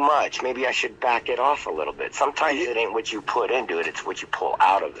too much. Maybe I should back it off a little bit. Sometimes it ain't what you put into it, it's what you pull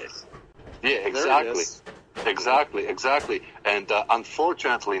out of it. Yeah, exactly. And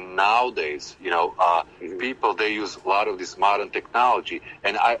unfortunately nowadays, people, they use a lot of this modern technology.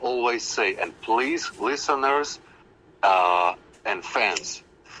 And I always say, and please, listeners and fans,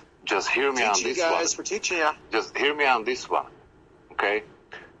 just hear me on this one. For teaching you. Just hear me on this one, okay?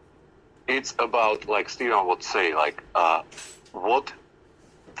 It's about, like Steven would say, what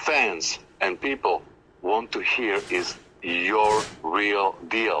fans and people want to hear is your real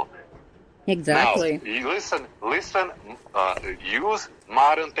deal. Exactly. Now, you listen, use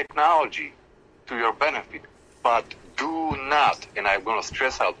modern technology to your benefit, but do not, and I'm going to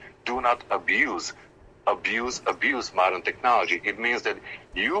stress out, do not abuse modern technology. It means that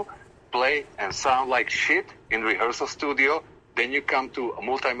you play and sound like shit in rehearsal studio, then you come to a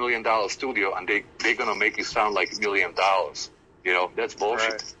multi-million-dollar studio, and they're going to make you sound like $1 million. That's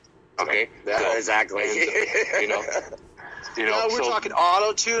bullshit. Right. Okay? Exactly. And, we're talking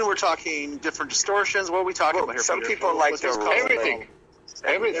auto-tune, we're talking different distortions. What are we talking about here? Some people like to everything.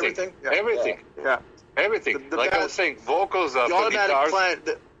 Everything. Yeah. Everything. Like I was saying, vocals, the guitars.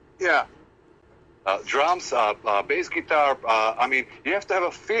 Drums, bass guitar. You have to have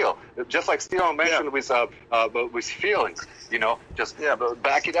a feel, just like Steven mentioned with feelings. Just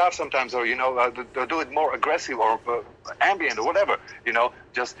back it up sometimes, or do it more aggressive or ambient or whatever.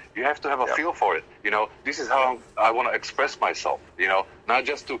 Just you have to have a feel for it. This is how I want to express myself. Not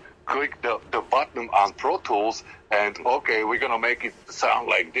just to click the button on Pro Tools and we're gonna make it sound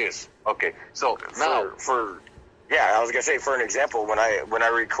like this. Okay, so now I was gonna say, for an example, when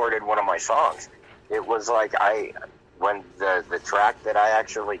I recorded one of my songs, it was like when the track that I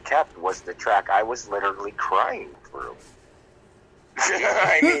actually kept was the track I was literally crying through.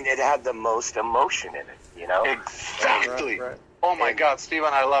 It had the most emotion in it, Exactly. Right. Oh my God, Steven,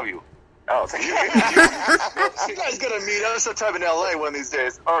 I love you. Oh, thank you. You guys gotta meet us sometime in LA one of these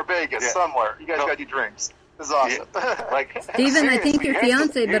days, or Vegas, somewhere. You guys gotta do drinks. This is awesome. Steven, I think your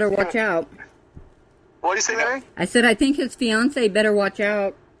fiance better watch out. What do you say, Mary? I said I think his fiance better watch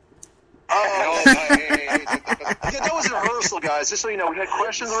out. Oh, that was a rehearsal, guys. Just so you know, we had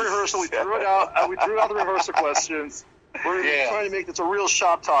questions in rehearsal. We threw it out. We threw out the rehearsal questions. We're trying to make this a real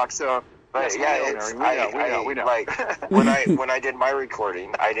shop talk. So, we know. Like when I did my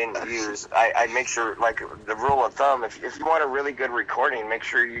recording, I didn't use. I make sure, like the rule of thumb, if you want a really good recording, make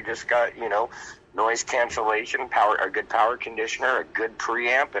sure you just got noise cancellation, a good power conditioner, a good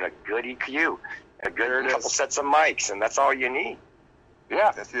preamp, and a good EQ, a good couple sets of mics, and that's all you need.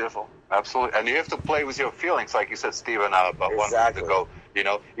 Yeah, that's beautiful. Absolutely. And you have to play with your feelings, like you said, Steven, about 1 minute ago.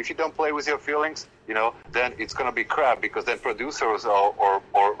 If you don't play with your feelings, then it's going to be crap, because then producers or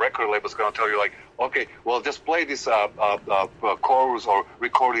record labels going to tell you, like, okay, well, just play this chorus or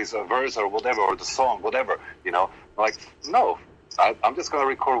record this verse or whatever, or the song, whatever, Like, no, I'm just going to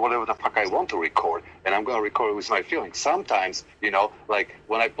record whatever the fuck I want to record, and I'm going to record it with my feelings. Sometimes, like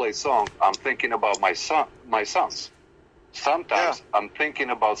when I play song, I'm thinking about my sons. Sometimes I'm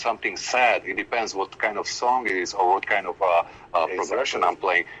thinking about something sad. It depends what kind of song it is or what kind of progression I'm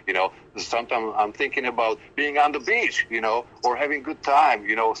playing. Sometimes I'm thinking about being on the beach, or having a good time.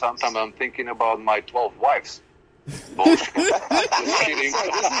 Sometimes I'm thinking about my 12 wives. Bullshit. Just This kidding. is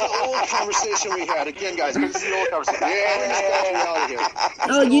the old conversation we had. Again, guys, this is the old conversation. Yeah.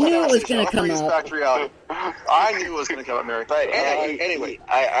 Oh, you knew it was going to come Bring us up. back to reality. I knew it was going to come up, Mary. But anyway,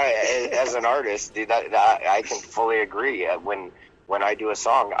 I as an artist, dude, I can fully agree. When I do a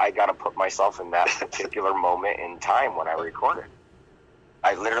song, I got to put myself in that particular moment in time when I record it.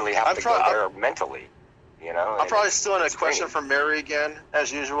 I literally have to go there mentally. You know, I'm probably still in a question from Mary again,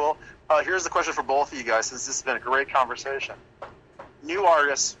 as usual. Here's the question for both of you guys, since this has been a great conversation. New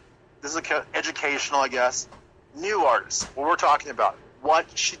artists, this is educational, I guess. New artists, what we're talking about.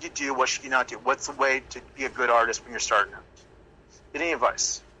 What should you do? What should you not do? What's the way to be a good artist when you're starting out? Any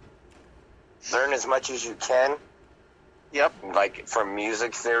advice? Learn as much as you can. Yep. Like from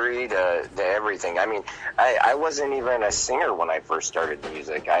music theory to everything. I mean, I wasn't even a singer when I first started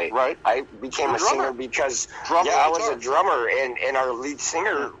music. I became a singer because I was a drummer, and our lead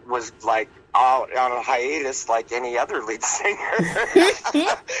singer was like on a hiatus like any other lead singer.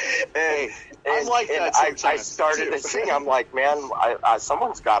 I'm like that sometimes. I started to sing. I'm like, man,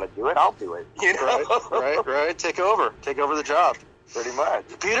 someone's got to do it. I'll do it. You know? Right. Take over the job. Pretty much.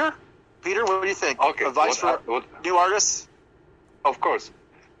 Peter, what do you think? Okay. Advice for new artists? Of course.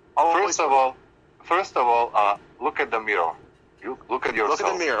 First of all, look at the mirror. You look at yourself. Look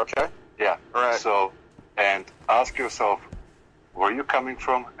at the mirror, okay? Yeah. All right. So, and ask yourself, where you coming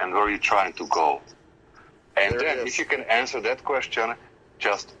from and where you trying to go? And then, if you can answer that question,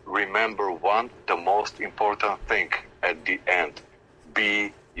 just remember the most important thing at the end.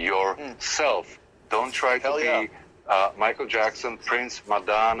 Be yourself. Don't try to be Michael Jackson, Prince,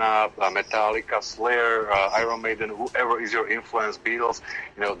 Madonna, Metallica, Slayer, Iron Maiden, whoever is your influence, Beatles.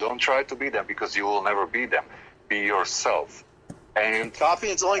 You know, don't try to be them because you will never be them. Be yourself. And copy.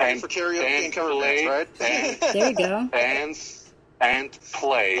 It's only good for karaoke and cover bands, right? There you go. And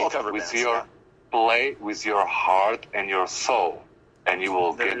play with your heart and your soul, and you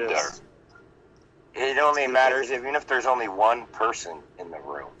will get there. It only matters even if there's only one person in the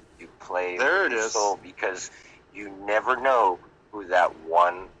room. You play with your soul because you never know who that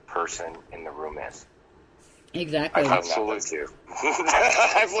one person in the room is. Exactly. Absolutely.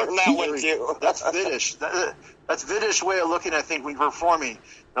 I've learned that one too. That's Viddish. That's Viddish way of looking at things when you're performing.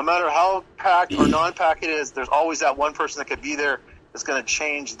 No matter how packed or non-packed it is, there's always that one person that could be there that's going to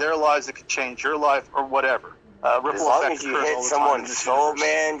change their lives, that could change your life or whatever. As long as you hit someone's soul,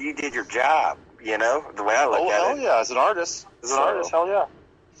 man, you did your job. You know, the way I look at it. Oh, hell yeah. As an artist, hell yeah.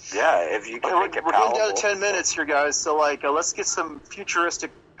 Yeah, if you can make it We're getting down to 10 minutes here, guys. So, let's get some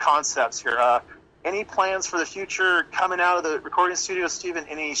futuristic concepts here. Any plans for the future coming out of the recording studio, Stephen?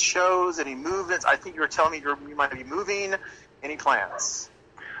 Any shows, any movements? I think you were telling me you might be moving. Any plans?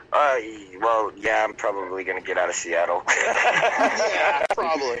 Well, yeah, I'm probably going to get out of Seattle. Yeah,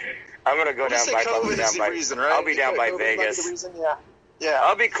 probably. I'm going to go down by I'll be down by Vegas. Yeah.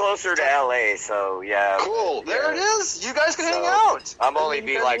 I'll be closer to LA, so yeah. Cool. There it is. You guys can hang out. I'm only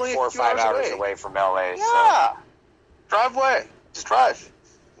be like 4 or 5 hours away from LA. Yeah. So. Drive away. Just drive.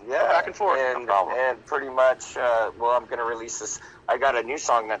 Yeah. Go back and forth. And pretty much, I'm going to release this. I got a new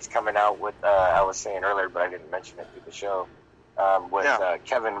song that's coming out with, I was saying earlier, but I didn't mention it through the show, with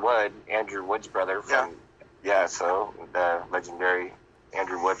Kevin Wood, Andrew Wood's brother from, so the legendary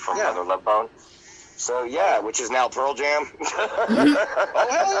Andrew Wood from Mother Love Bone. So, which is now Pearl Jam.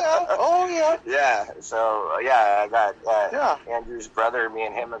 Oh, yeah. Yeah, so, I got Andrew's brother. Me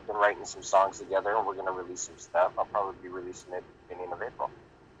and him have been writing some songs together, and we're going to release some stuff. I'll probably be releasing it at the beginning of April.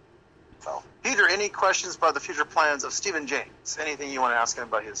 So, Peter, any questions about the future plans of Stephen James? Anything you want to ask him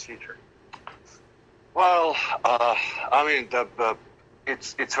about his future? Well, I mean,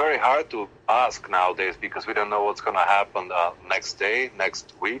 it's very hard to ask nowadays because we don't know what's going to happen next day,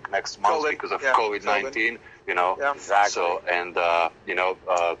 next week, next month because of COVID-19. You know, exactly. So and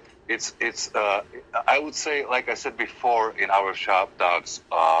it's I would say, like I said before in our shop dogs,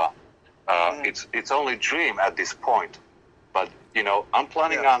 it's only dream at this point. But you know, I'm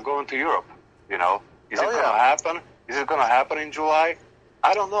planning on going to Europe. You know, is it going to happen? Is it going to happen in July?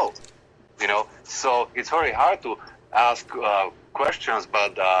 I don't know. You know, so it's very hard to ask questions,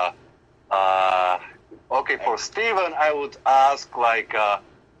 but okay, for Steven, I would ask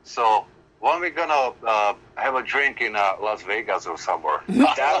so when we gonna have a drink in Las Vegas or somewhere?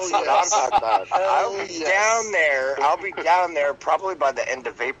 I'll be down there. I'll be down there probably by the end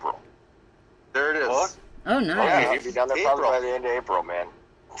of April. There it is. What? Oh, nice. Yeah, I'll be down there probably by the end of April, man.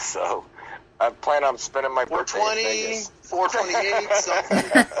 So I plan on spending my birthday in Vegas. 428,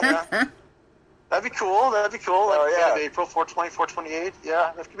 something. That'd be cool. End of April, 420, 428.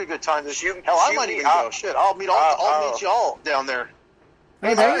 Yeah, that could be a good time. I might even go. Shit, I'll meet y'all down there.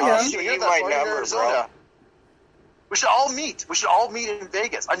 Hey, there you go. Shoot you my number, bro. We should all meet. We should all meet in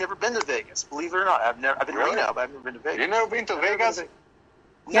Vegas. I've never been to Vegas, believe it or not. I've been to Reno, but I've never been to Vegas. You never been to Vegas?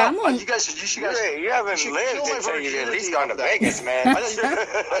 Yeah, No, you guys. You haven't lived until you've at least gone to Vegas, man. I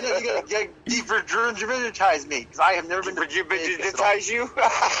know you got to devirginize me because I have never been to Vegas. Devirginize you?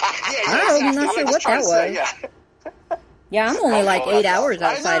 I'm not sure what that was. Yeah, I'm only like 8 hours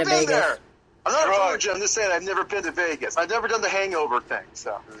outside of Vegas. There. I'm not a virgin. I'm just saying I've never been to Vegas. I've never done the hangover thing.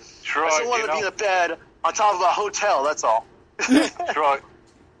 So I just want to be in a bed on top of a hotel. That's all.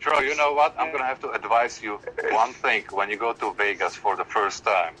 Troy, you know what? I'm going to have to advise you one thing. When you go to Vegas for the first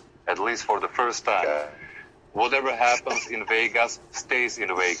time, at least for the first time, whatever happens in Vegas stays in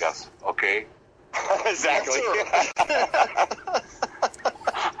Vegas, okay? Exactly.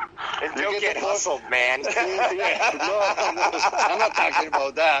 And don't get hustled, man. I'm not talking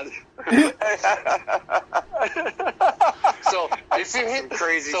about that. So if you hit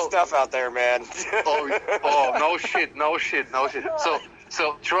crazy stuff out there, man. no shit.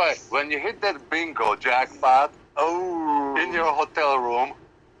 So Troy, when you hit that bingo jackpot, in your hotel room,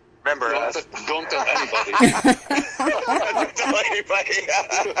 remember don't tell anybody. Don't tell anybody.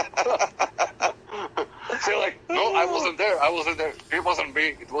 Say like, no, I wasn't there. It wasn't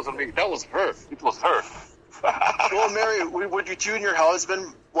me. That was her. It was her. Well, Mary, would you and your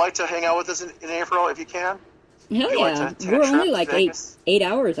husband like to hang out with us in April if you can? Hell yeah. We're only like 8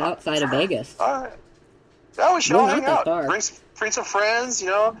 hours outside of Vegas. All right. Yeah, we should all hang out. Far. Bring some friends,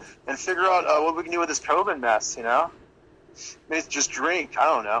 and figure out what we can do with this COVID mess, Maybe just drink. I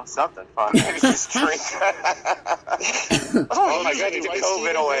don't know. Something fun. Maybe just drink. Oh my God, get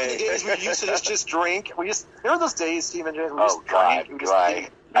COVID away. The days we used to just drink. Remember those days, Steve and James? Oh, God.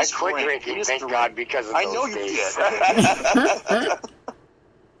 I quit drinking, thank God, because of those days. I know you did.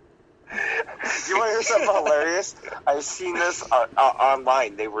 You want to hear something hilarious? I've seen this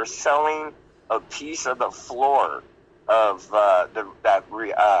online. They were selling a piece of the floor of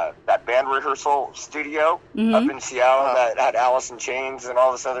that band rehearsal studio up in Seattle that had Alice in Chains and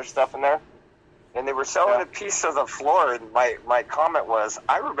all this other stuff in there. And they were selling a piece of the floor, and my comment was,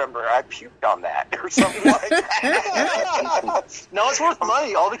 I remember I puked on that, or something like that. No, it's worth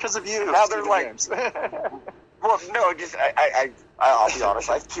money, all because of you. Now they're like, well, no, just I'll be honest,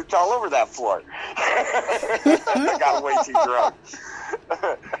 I puked all over that floor. I got way too drunk.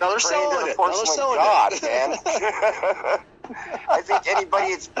 Now they're selling it. Man. I think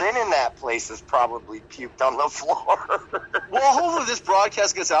anybody that's been in that place has probably puked on the floor. Well, hopefully this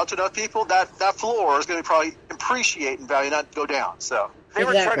broadcast gets out to enough people, that floor is going to probably appreciate in value, not go down. So they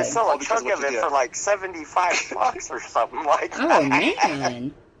were trying to sell a chunk of it for like $75 or something like that. Oh,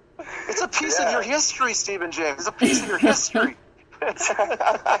 man. It's a piece of your history, Stephen James. It's a piece of your history.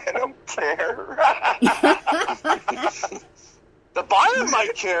 I don't care. The buyer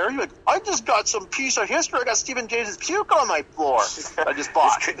might care. You're like, I just got some piece of history. I got Stephen James' puke on my floor. I just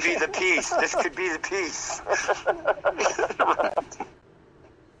bought. This could be the piece.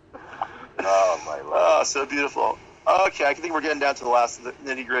 Oh, my Lord. Oh, so beautiful. Okay, I think we're getting down to the last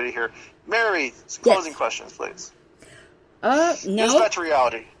nitty-gritty here. Mary, some closing questions, please. No. It's back to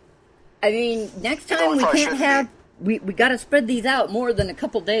reality. I mean, next time we can't have... We got to spread these out more than a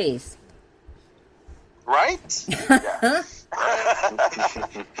couple days. Right? Yeah.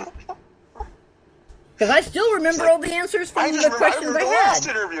 Because I still remember all the answers from the questions I had. Last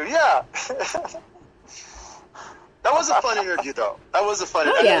interview, yeah. That was a fun interview, though. That was a fun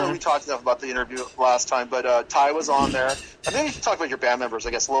interview. I don't know we talked enough about the interview last time, but Ty was on there. And maybe you should talk about your band members,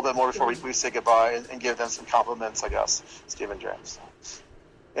 I guess, a little bit more before we say goodbye and give them some compliments, I guess, Stephen James.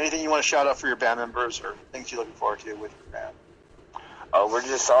 Anything you want to shout out for your band members or things you're looking forward to with your band? Oh, we're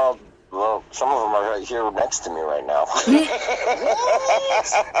just all... Well, some of them are right here next to me right now. What? You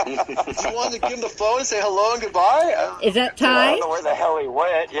wanted to give them the phone and say hello and goodbye? Is that Ty? I don't know where the hell he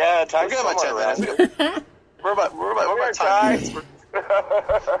went. Yeah, Ty's somewhere around here. We're about Ty.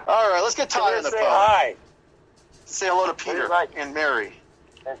 All right, let's get Ty on the phone. Say hi. Say hello to Peter and Mary.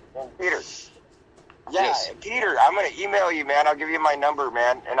 And Peter. Yeah, yes. Peter, I'm going to email you, man. I'll give you my number,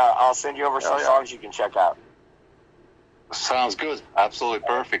 man, and I'll send you over some songs you can check out. Sounds good. Absolutely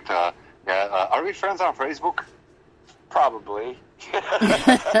perfect. Are we friends on Facebook? Probably.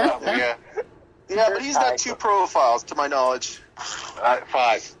 Yeah, but he's got 2 profiles, to my knowledge.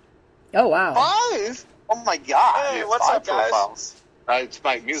 5. Oh, wow. 5? Oh, my God. Hey, what's up, guys? Profiles. It's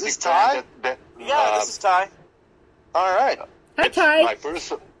my music. Is this Ty? This is Ty. All right. Hi, Ty. My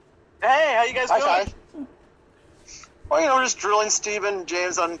person. Hey, how you guys doing? Ty. Well, we're just drilling Stephen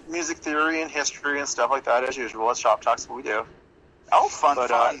James on music theory and history and stuff like that, as usual. At Shop Talks, what we do. Oh, fun.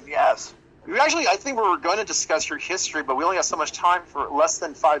 Yes. I think we were going to discuss your history, but we only have so much time for less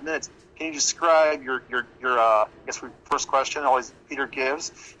than 5 minutes. Can you describe your I guess first question always Peter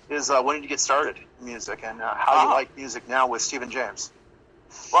gives is when did you get started in music and how you like music now with Stephen James?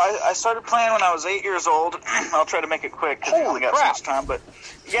 Well, I started playing when I was 8 years old. I'll try to make it quick because we only got so much time. But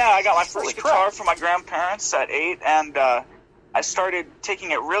yeah, I got my first guitar from my grandparents at 8, and I started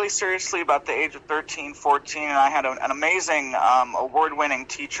taking it really seriously about the age of 13, 14, and I had an amazing award-winning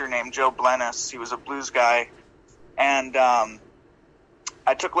teacher named Joe Blennis. He was a blues guy, and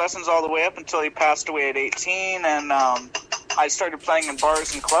I took lessons all the way up until he passed away at 18, and I started playing in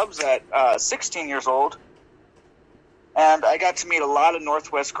bars and clubs at 16 years old. And I got to meet a lot of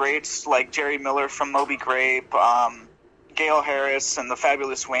Northwest greats like Jerry Miller from Moby Grape, Gail Harris and the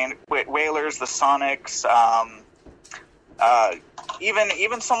Fabulous Wailers, the Sonics,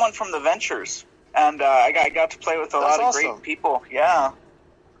 even someone from the Ventures. And I got to play with a lot of great people. Yeah,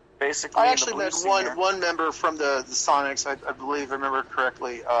 basically. I actually met one member from the Sonics. I believe I remember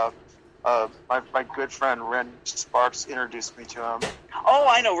correctly. My good friend Randy Sparks introduced me to him. Oh,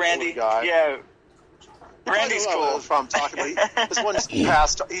 I know Randy. Yeah. Randy's cool. That's what I'm talking about. This one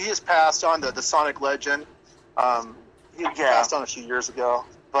passed. He just passed on the Sonic legend. He passed on a few years ago,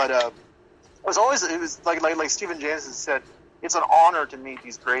 but it was like Stephen James has said. It's an honor to meet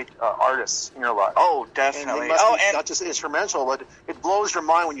these great artists in your life. Oh, definitely. And not just instrumental, but it blows your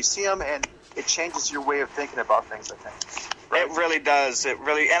mind when you see them, and it changes your way of thinking about things, I think. Right? It really does. And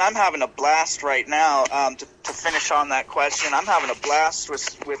I'm having a blast right now. To finish on that question, I'm having a blast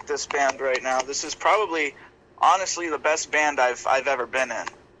with this band right now. This is probably, honestly, the best band I've ever been in.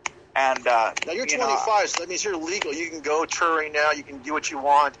 And now you're 25, so that means you're legal. You can go touring now. You can do what you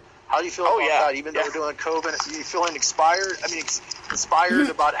want. How do you feel about that? Even though we're doing COVID, are you feeling inspired? Inspired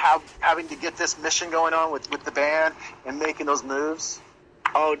about having to get this mission going on with the band and making those moves?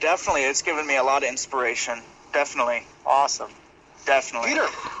 Oh, definitely. It's given me a lot of inspiration. Definitely. Awesome. Definitely.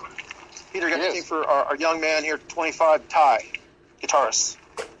 Peter, got anything for our young man here, 25, Ty, guitarist?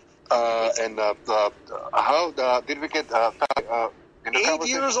 How did we get Ty in the 8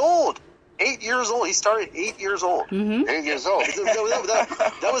 years old. 8 years old. He started 8 years old. Mm-hmm. 8 years old.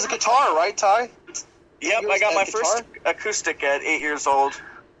 That was a guitar, right, Ty? Yep, I got my first acoustic at 8 years old.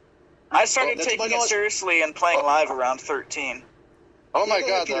 I started taking it seriously and playing live around 13. Oh my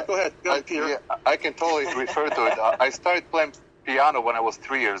God! Peter, go ahead, Peter. Yeah, I can totally refer to it. I started playing piano when I was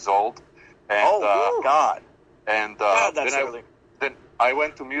 3 years old. And, God! And that's early. Then I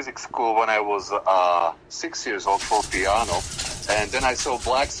went to music school when I was 6 years old for piano, and then I saw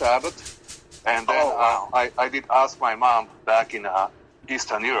Black Sabbath. And then I did ask my mom back in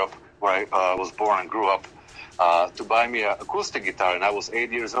Eastern Europe, where I was born and grew up, to buy me an acoustic guitar. And I was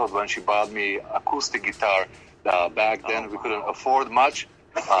 8 years old when she bought me acoustic guitar. Back then, we couldn't afford much.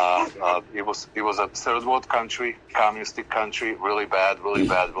 It was a third world country, communistic country, really bad.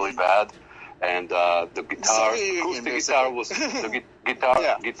 And the guitar,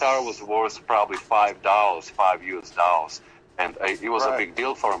 guitar was worth probably $5 US. And it was a big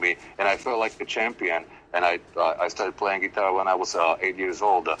deal for me, and I felt like a champion. And I started playing guitar when I was 8 years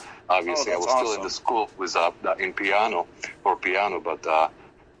old. Obviously, I was still in the school with in piano, but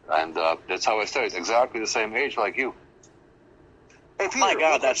that's how I started. Exactly the same age like you. Hey, Peter, my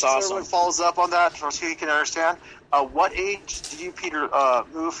God, that's awesome. Everyone follows up on that so you can understand. What age did you, Peter,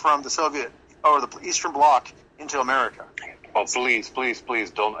 move from the Soviet or the Eastern Bloc into America? Oh, please,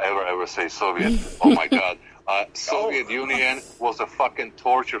 don't ever say Soviet. Oh my God. Soviet Union was a fucking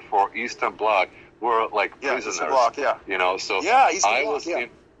torture for Eastern Bloc. We're like prisoners. Eastern Bloc, You know, so Eastern Bloc,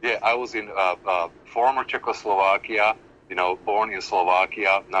 I was in former Czechoslovakia, born in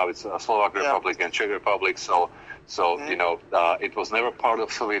Slovakia. Now it's Slovak Republic and Czech Republic. So it was never part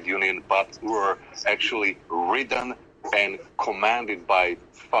of Soviet Union, but we were actually ridden and commanded by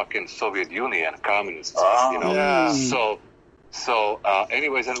fucking Soviet Union communists. So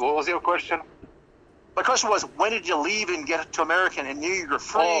anyways, and what was your question? My question was, when did you leave and get to America and knew you were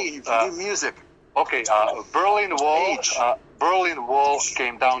free and you could do music? Okay, Berlin Wall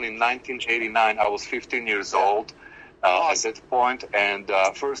came down in 1989. I was 15 years old at that point, and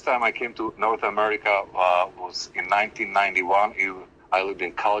first time I came to North America was in 1991. I lived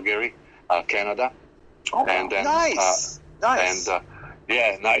in Calgary, Canada. Oh, and then, nice.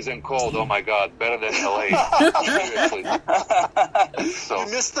 And nice and cold. Oh my God, better than LA. Seriously. So,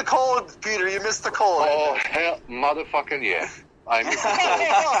 you missed the cold, Peter. You missed the cold. Oh hell, motherfucking yeah. I miss the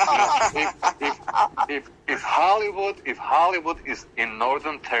cold. If Hollywood is in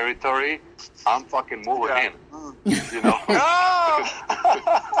Northern Territory, I'm fucking moving in.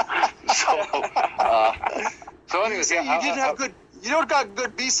 So anyways, you didn't have good. You don't got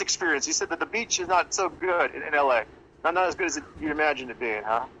good beach experience. You said that the beach is not so good in LA. Not as good as you imagined it being,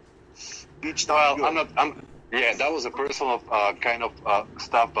 huh? Beach not good. Yeah, that was a personal kind of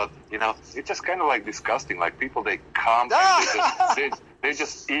stuff, but it's just kind of like disgusting. Like people, they come and they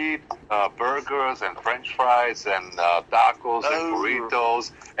just eat burgers and French fries and tacos and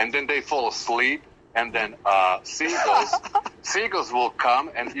burritos, and then they fall asleep. And then seagulls will come,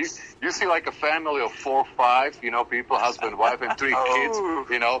 and you see like a family of 4 or 5, people, husband, wife, and 3 kids,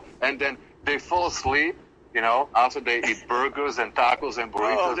 and then they fall asleep, after they eat burgers and tacos and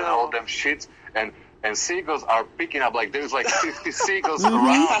burritos and all them shits, and seagulls are picking up, like there's like 50 seagulls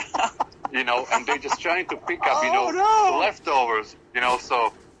around, and they're just trying to pick up, leftovers,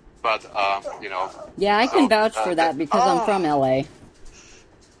 so, but, Yeah, I can vouch for that because I'm from LA.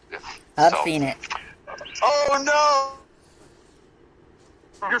 I've seen it. Oh, no!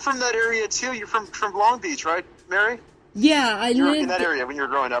 You're from that area, too. You're from Long Beach, right, Mary? Yeah, I you were lived in that area when you were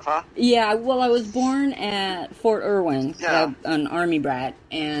growing up, huh? Yeah, well, I was born at Fort Irwin, an Army brat,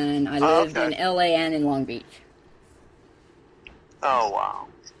 and I lived in LA and in Long Beach. Oh, wow.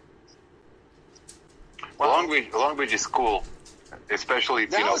 Long Beach is cool, especially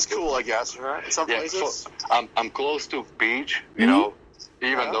now it's cool, I guess, right? Some places. So I'm close to beach,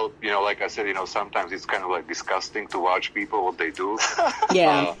 even though like I said, sometimes it's kind of like disgusting to watch people what they do.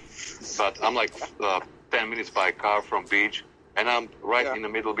 Yeah. But I'm like 10 minutes by car from beach, and I'm right in the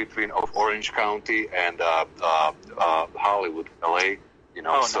middle between of Orange County and Hollywood, LA. So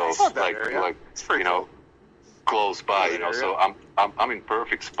nice. like it's pretty cool. Close by. So I'm in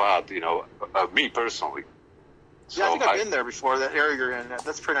perfect spot. Me personally. Yeah, I think I've been there before. That area you're in,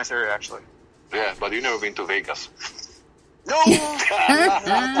 that's a pretty nice area, actually. Yeah, but you've never been to Vegas. No, I've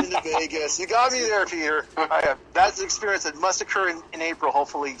not been to Vegas. You got me there, Peter. I have. That's an experience that must occur in April,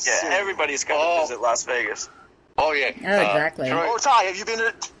 hopefully. Yeah, soon. Everybody's got to visit Las Vegas. Oh yeah. Oh, exactly. Oh, Ty, have you been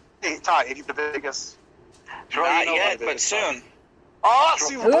to? Hey, Ty, have you been to Vegas? Not yet, but soon. Oh,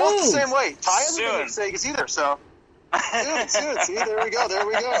 soon. We're both the same way. Ty hasn't Soon. been to Vegas either, so. Soon. See, there we go.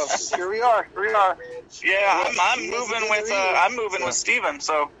 Here we are. Yeah, I'm moving with Steven,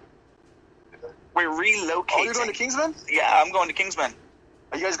 so we're relocating. Oh, you're going to Kingsman? Yeah, I'm going to Kingsman.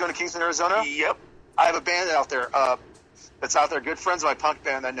 Are you guys going to Kingsman, Arizona? Yep. I have a band out there that's out there. Good friends of my punk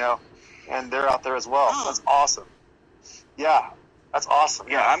band I know, and they're out there as well. Oh. That's awesome. Yeah, that's awesome.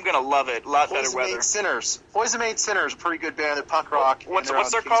 Yeah, I'm going to love it. A lot better weather. Poison Made Sinners, a pretty good band. They're punk rock. What's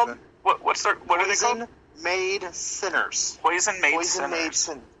their called? What are they called? Made Sinners. Poison Made Sinners.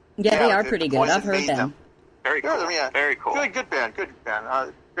 Yeah, they are pretty good. I've heard them. Very cool. Very cool. Good band. Great band.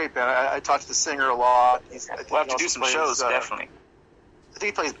 I talked to the singer a lot. We'll have to do some shows, definitely. I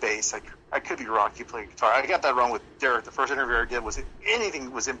think he plays bass. I could be wrong. He played guitar. I got that wrong with Derek. The first interview I did was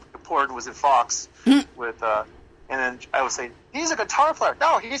anything was important was in Fox with and then I would say he's a guitar player.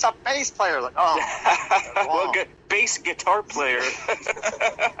 No, he's a bass player. Like, well, good bass guitar player.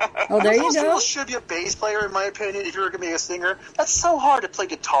 Oh, there you go. People should be a bass player, in my opinion. If you're going to be a singer, that's so hard to play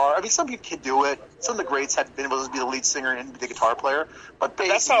guitar. I mean, some people can do it. Some of the greats have been able to be the lead singer and be the guitar player. But bass.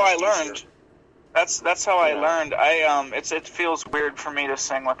 That's how I learned. That's how I learned. It feels weird for me to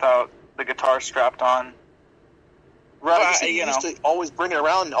sing without the guitar strapped on. Right, but, you used to always bring it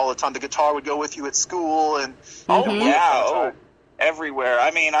around all the time. The guitar would go with you at school, and everywhere.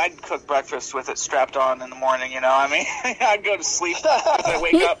 I mean, I'd cook breakfast with it strapped on in the morning. I mean, I'd go to sleep because I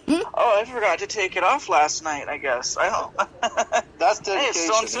wake up. Oh, I forgot to take it off last night. I guess I don't. That's dedication. Hey, it's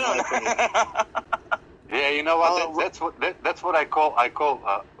so soon. Yeah, you know what? That's what I call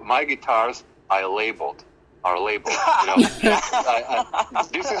my guitars. Are labeled.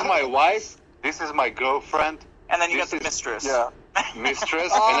 This is my wife. This is my girlfriend. And then you got the mistress. Yeah.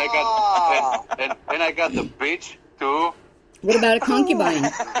 Mistress, and I got the bitch too. What about a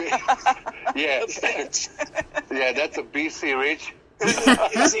concubine? Yeah, that's a BC Rich.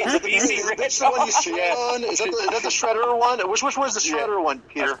 BC Rich. The one you shred on? Is that the shredder one? Which one's the shredder one,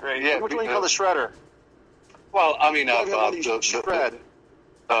 Peter? Yeah, which one you call the shredder? Well, I mean, shred.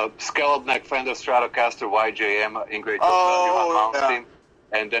 Scallop neck Fender Stratocaster YJM Ingrid team,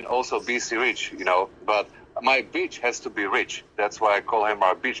 and then also BC Rich, but my bitch has to be rich. That's why I call her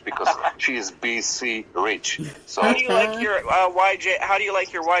my bitch, because she is BC Rich. So how do you like your How do you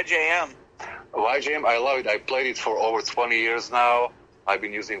like your YJM? YJM, I love it. I played it for over 20 years now. I've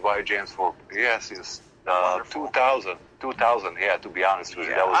been using YJMs since 2000. Yeah, to be honest with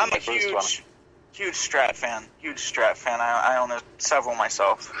you, that was I'm my first one. Huge Strat fan. I own several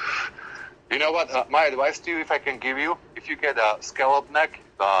myself. You know what? My advice to you, if I can give you, if you get a scallop neck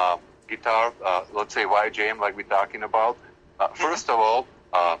guitar, let's say YJM, like we're talking about, first of all,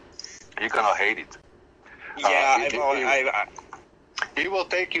 you're gonna hate it. Yeah, It will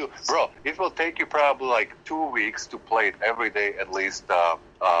take you, bro. It will take you probably like 2 weeks to play it every day, at least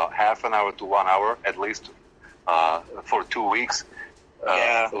half an hour to 1 hour, at least for 2 weeks.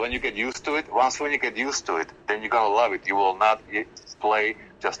 When you get used to it, when you get used to it, then you're gonna love it. You will not play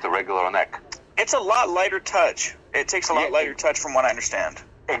just a regular neck. It's a lot lighter touch. It takes a lot lighter touch, from what I understand.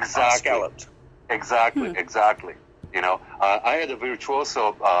 Exactly. Scalloped. Exactly. You know, I had a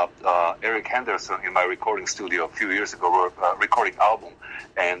virtuoso, Eric Henderson, in my recording studio a few years ago. We were recording album,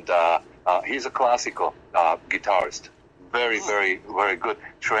 and he's a classical guitarist. Very good,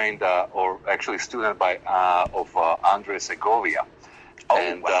 trained or actually student of Andre Segovia.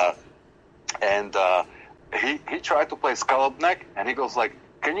 He tried to play scallop neck, and he goes like,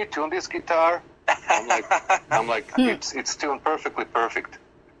 "Can you tune this guitar?" I'm like, it's tuned perfect,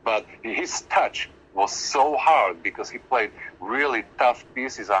 but his touch was so hard because he played really tough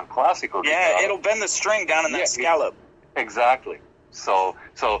pieces on classical guitar. Yeah, it'll bend the string down in that scallop. Exactly. So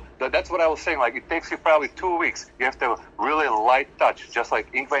that's what I was saying. Like, it takes you probably 2 weeks. You have to really light touch, just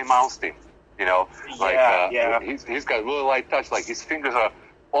like Yngwie Malmsteen. You know, he's got really light touch. Like, his fingers are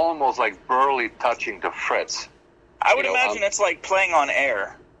almost like barely touching the frets. I would imagine it's like playing on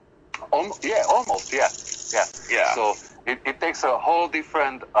air. Almost. So it takes a whole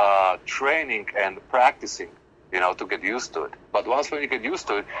different training and practicing, to get used to it. But when you get used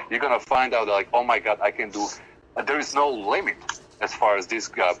to it, you're gonna find out like, oh my God, I can do. There is no limit as far as this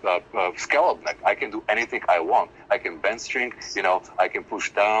scallop neck. I can do anything I want. I can bend string, I can push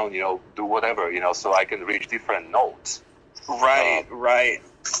down, do whatever, so I can reach different notes. Right.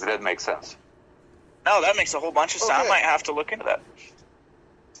 If that makes sense. No, that makes a whole bunch of sense. I might have to look into that.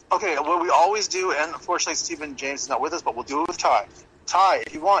 Okay, what we always do, and unfortunately Stephen James is not with us, but we'll do it with Ty. Ty,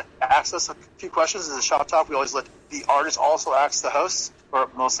 if you want, ask us a few questions as a shop talk. We always let the artists also ask the hosts, or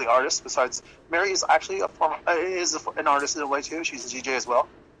mostly artists. Besides, Mary is actually an artist in a way too. She's a DJ as well.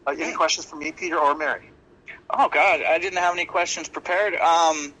 Any questions for me, Peter, or Mary? Oh God, I didn't have any questions prepared.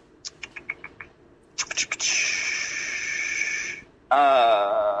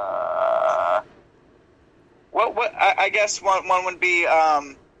 What? I guess one would be.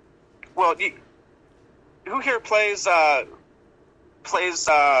 Who here plays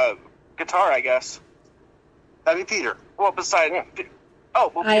guitar? I guess that'd be Peter. Well, besides, Peter,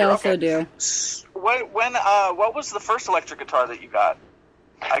 I also do. What was the first electric guitar that you got?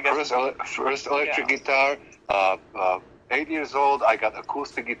 I guess first electric guitar. 8 years old, I got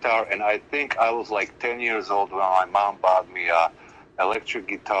acoustic guitar, and I think I was like 10 years old when my mom bought me a electric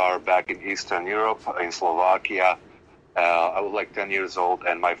guitar back in Eastern Europe, in Slovakia. I was like 10 years old,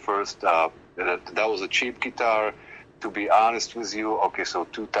 and my first, that was a cheap guitar, to be honest with you. Okay, so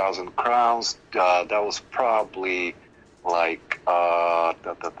 2,000 crowns, that was probably like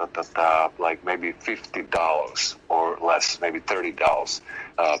like maybe $50 or less, maybe $30.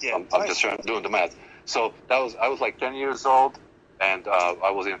 I'm just doing the math. So I was like 10 years old, and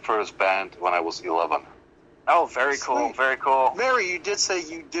I was in first band when I was 11. Oh, very cool, Sweet. Very cool. Mary, you did say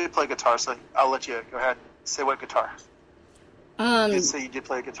you did play guitar, so I'll let you go ahead. Say what guitar. You did say you did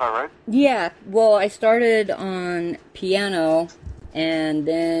play guitar, right? Yeah, well, I started on piano, and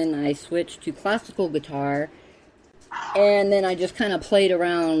then I switched to classical guitar, and then I just kind of played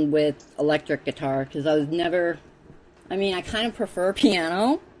around with electric guitar, because I kind of prefer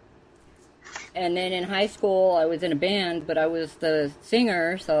piano. And then in high school, I was in a band, but I was the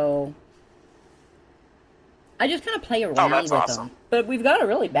singer, so I just kind of play around with them. But we've got a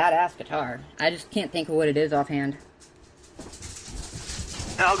really badass guitar. I just can't think of what it is offhand.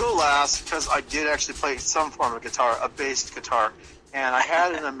 And I'll go last, because I did actually play some form of guitar, a bass guitar. And I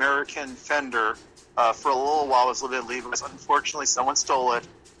had an American Fender for a little while. I was living in Levi's. Unfortunately, someone stole it.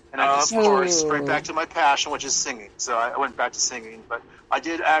 And I just went straight back to my passion, which is singing. So I went back to singing. But I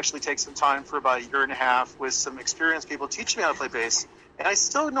did actually take some time for about a year and a half with some experienced people teaching me how to play bass. And I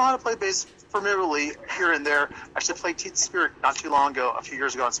still know how to play bass familiarly here and there. I actually played Teeth Spirit not too long ago, a few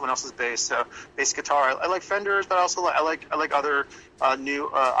years ago, on someone else's bass. So bass guitar. I like Fenders, but also I like other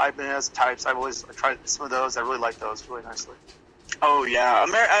new Ibanez types. I've always tried some of those. I really like those really nicely. Oh yeah,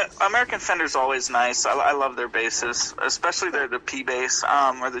 American Fender's always nice. I love their basses, especially the P bass,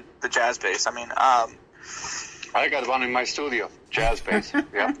 or the jazz bass. I got one in my studio, jazz bass.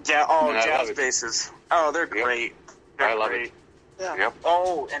 Yeah. Jazz basses. Oh, they're great. I love it. Yeah. Yep.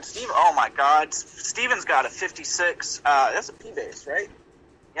 Oh, and oh my God, Steven's got a 56. That's a P bass, right?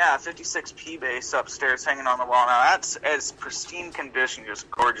 Yeah, 56 P bass upstairs, hanging on the wall now. It's pristine condition, just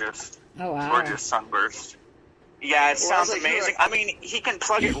gorgeous. Oh wow. Gorgeous sunburst. Yeah, it sounds amazing. He can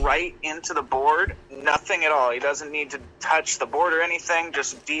plug it right into the board, nothing at all. He doesn't need to touch the board or anything,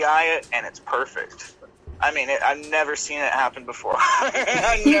 just DI it, and it's perfect. I mean, I've never seen it happen before.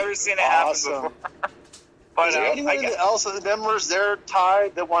 I've never seen it happen before. But, is there anyone else of the members there, Ty,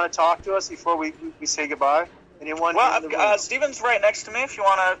 that want to talk to us before we say goodbye? Anyone? Well, Steven's right next to me. If you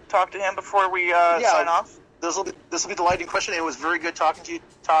want to talk to him before we sign off. This will be the lightning question. It was very good talking to you,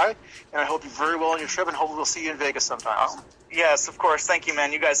 Ty, and I hope you're very well on your trip, and hopefully we'll see you in Vegas sometime. Yes, of course. Thank you,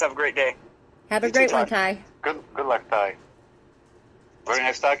 man. You guys have a great day. Have a great one, Ty. Good luck, Ty. Very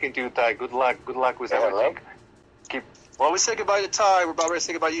nice talking to you, Ty. Good luck with everything. Well, we say goodbye to Ty. We're about ready to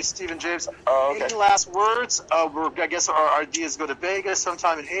say goodbye to you, Stephen James. Oh, okay. Any last words? I guess our idea is to go to Vegas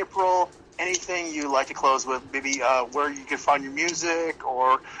sometime in April. Anything you'd like to close with? Maybe where you can find your music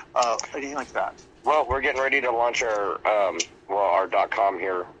or anything like that. Well, we're getting ready to launch our .com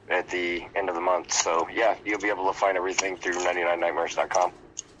here at the end of the month. So, yeah, you'll be able to find everything through 99nightmares.com.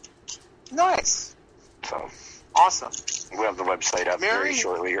 Nice. So, awesome. We'll have the website up very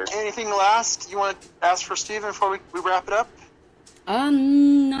shortly here. Anything last you want to ask for Steven before we wrap it up?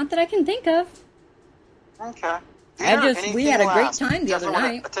 Not that I can think of. Okay. We had a great time the other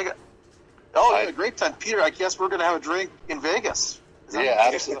night. You had a great time. Peter, I guess we're going to have a drink in Vegas.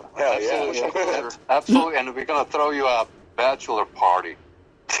 Yeah, absolutely. Absolutely, and we're going to throw you a bachelor party.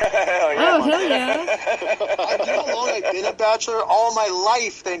 Oh, hell yeah. You know how long I've been a bachelor? All my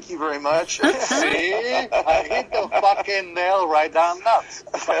life, thank you very much. See? I hit the fucking nail right down nuts.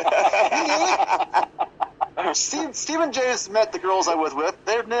 Stephen James met the girls I was with.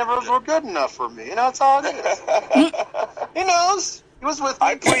 They never were good enough for me. You know, that's all it is. He knows. He was with me.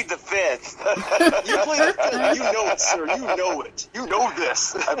 I plead the fifth. You plead the fifth. You know it, sir. You know it. You know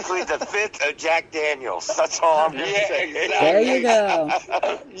this. I plead the fifth of Jack Daniels. That's all I'm going to say. Exactly. There you go.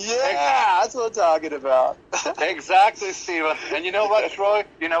 Yeah, that's what I'm talking about. Exactly, Steven. And you know what, Troy?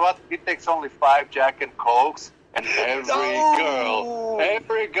 You know what? It takes only 5 Jack and Cokes, and every girl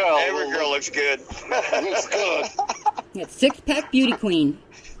looks good. looks good. Yeah, 6-pack beauty queen.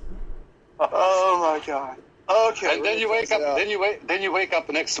 Oh my God. Okay. And then you wake up. Then you wake up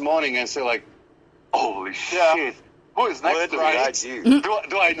the next morning and say like, "Holy shit! Who is next to me? That's you. Do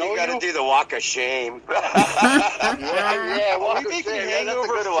I know you? You got to do the walk of shame. Yeah, walk of shame.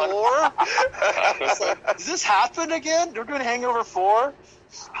 Hangover 4? Does this happen again? We're doing Hangover 4?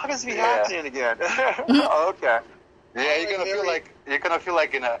 How does it be happening again? Okay. Yeah, you're gonna feel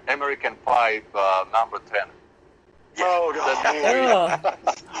like in American Pie number 10. Yeah. Oh God.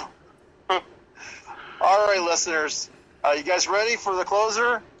 Oh. All right, listeners. You guys ready for the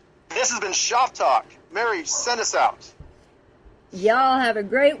closer? This has been Shop Talk. Mary, send us out. Y'all have a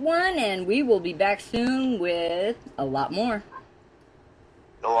great one, and we will be back soon with a lot more.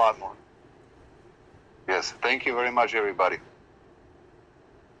 A lot more. Yes, thank you very much, everybody.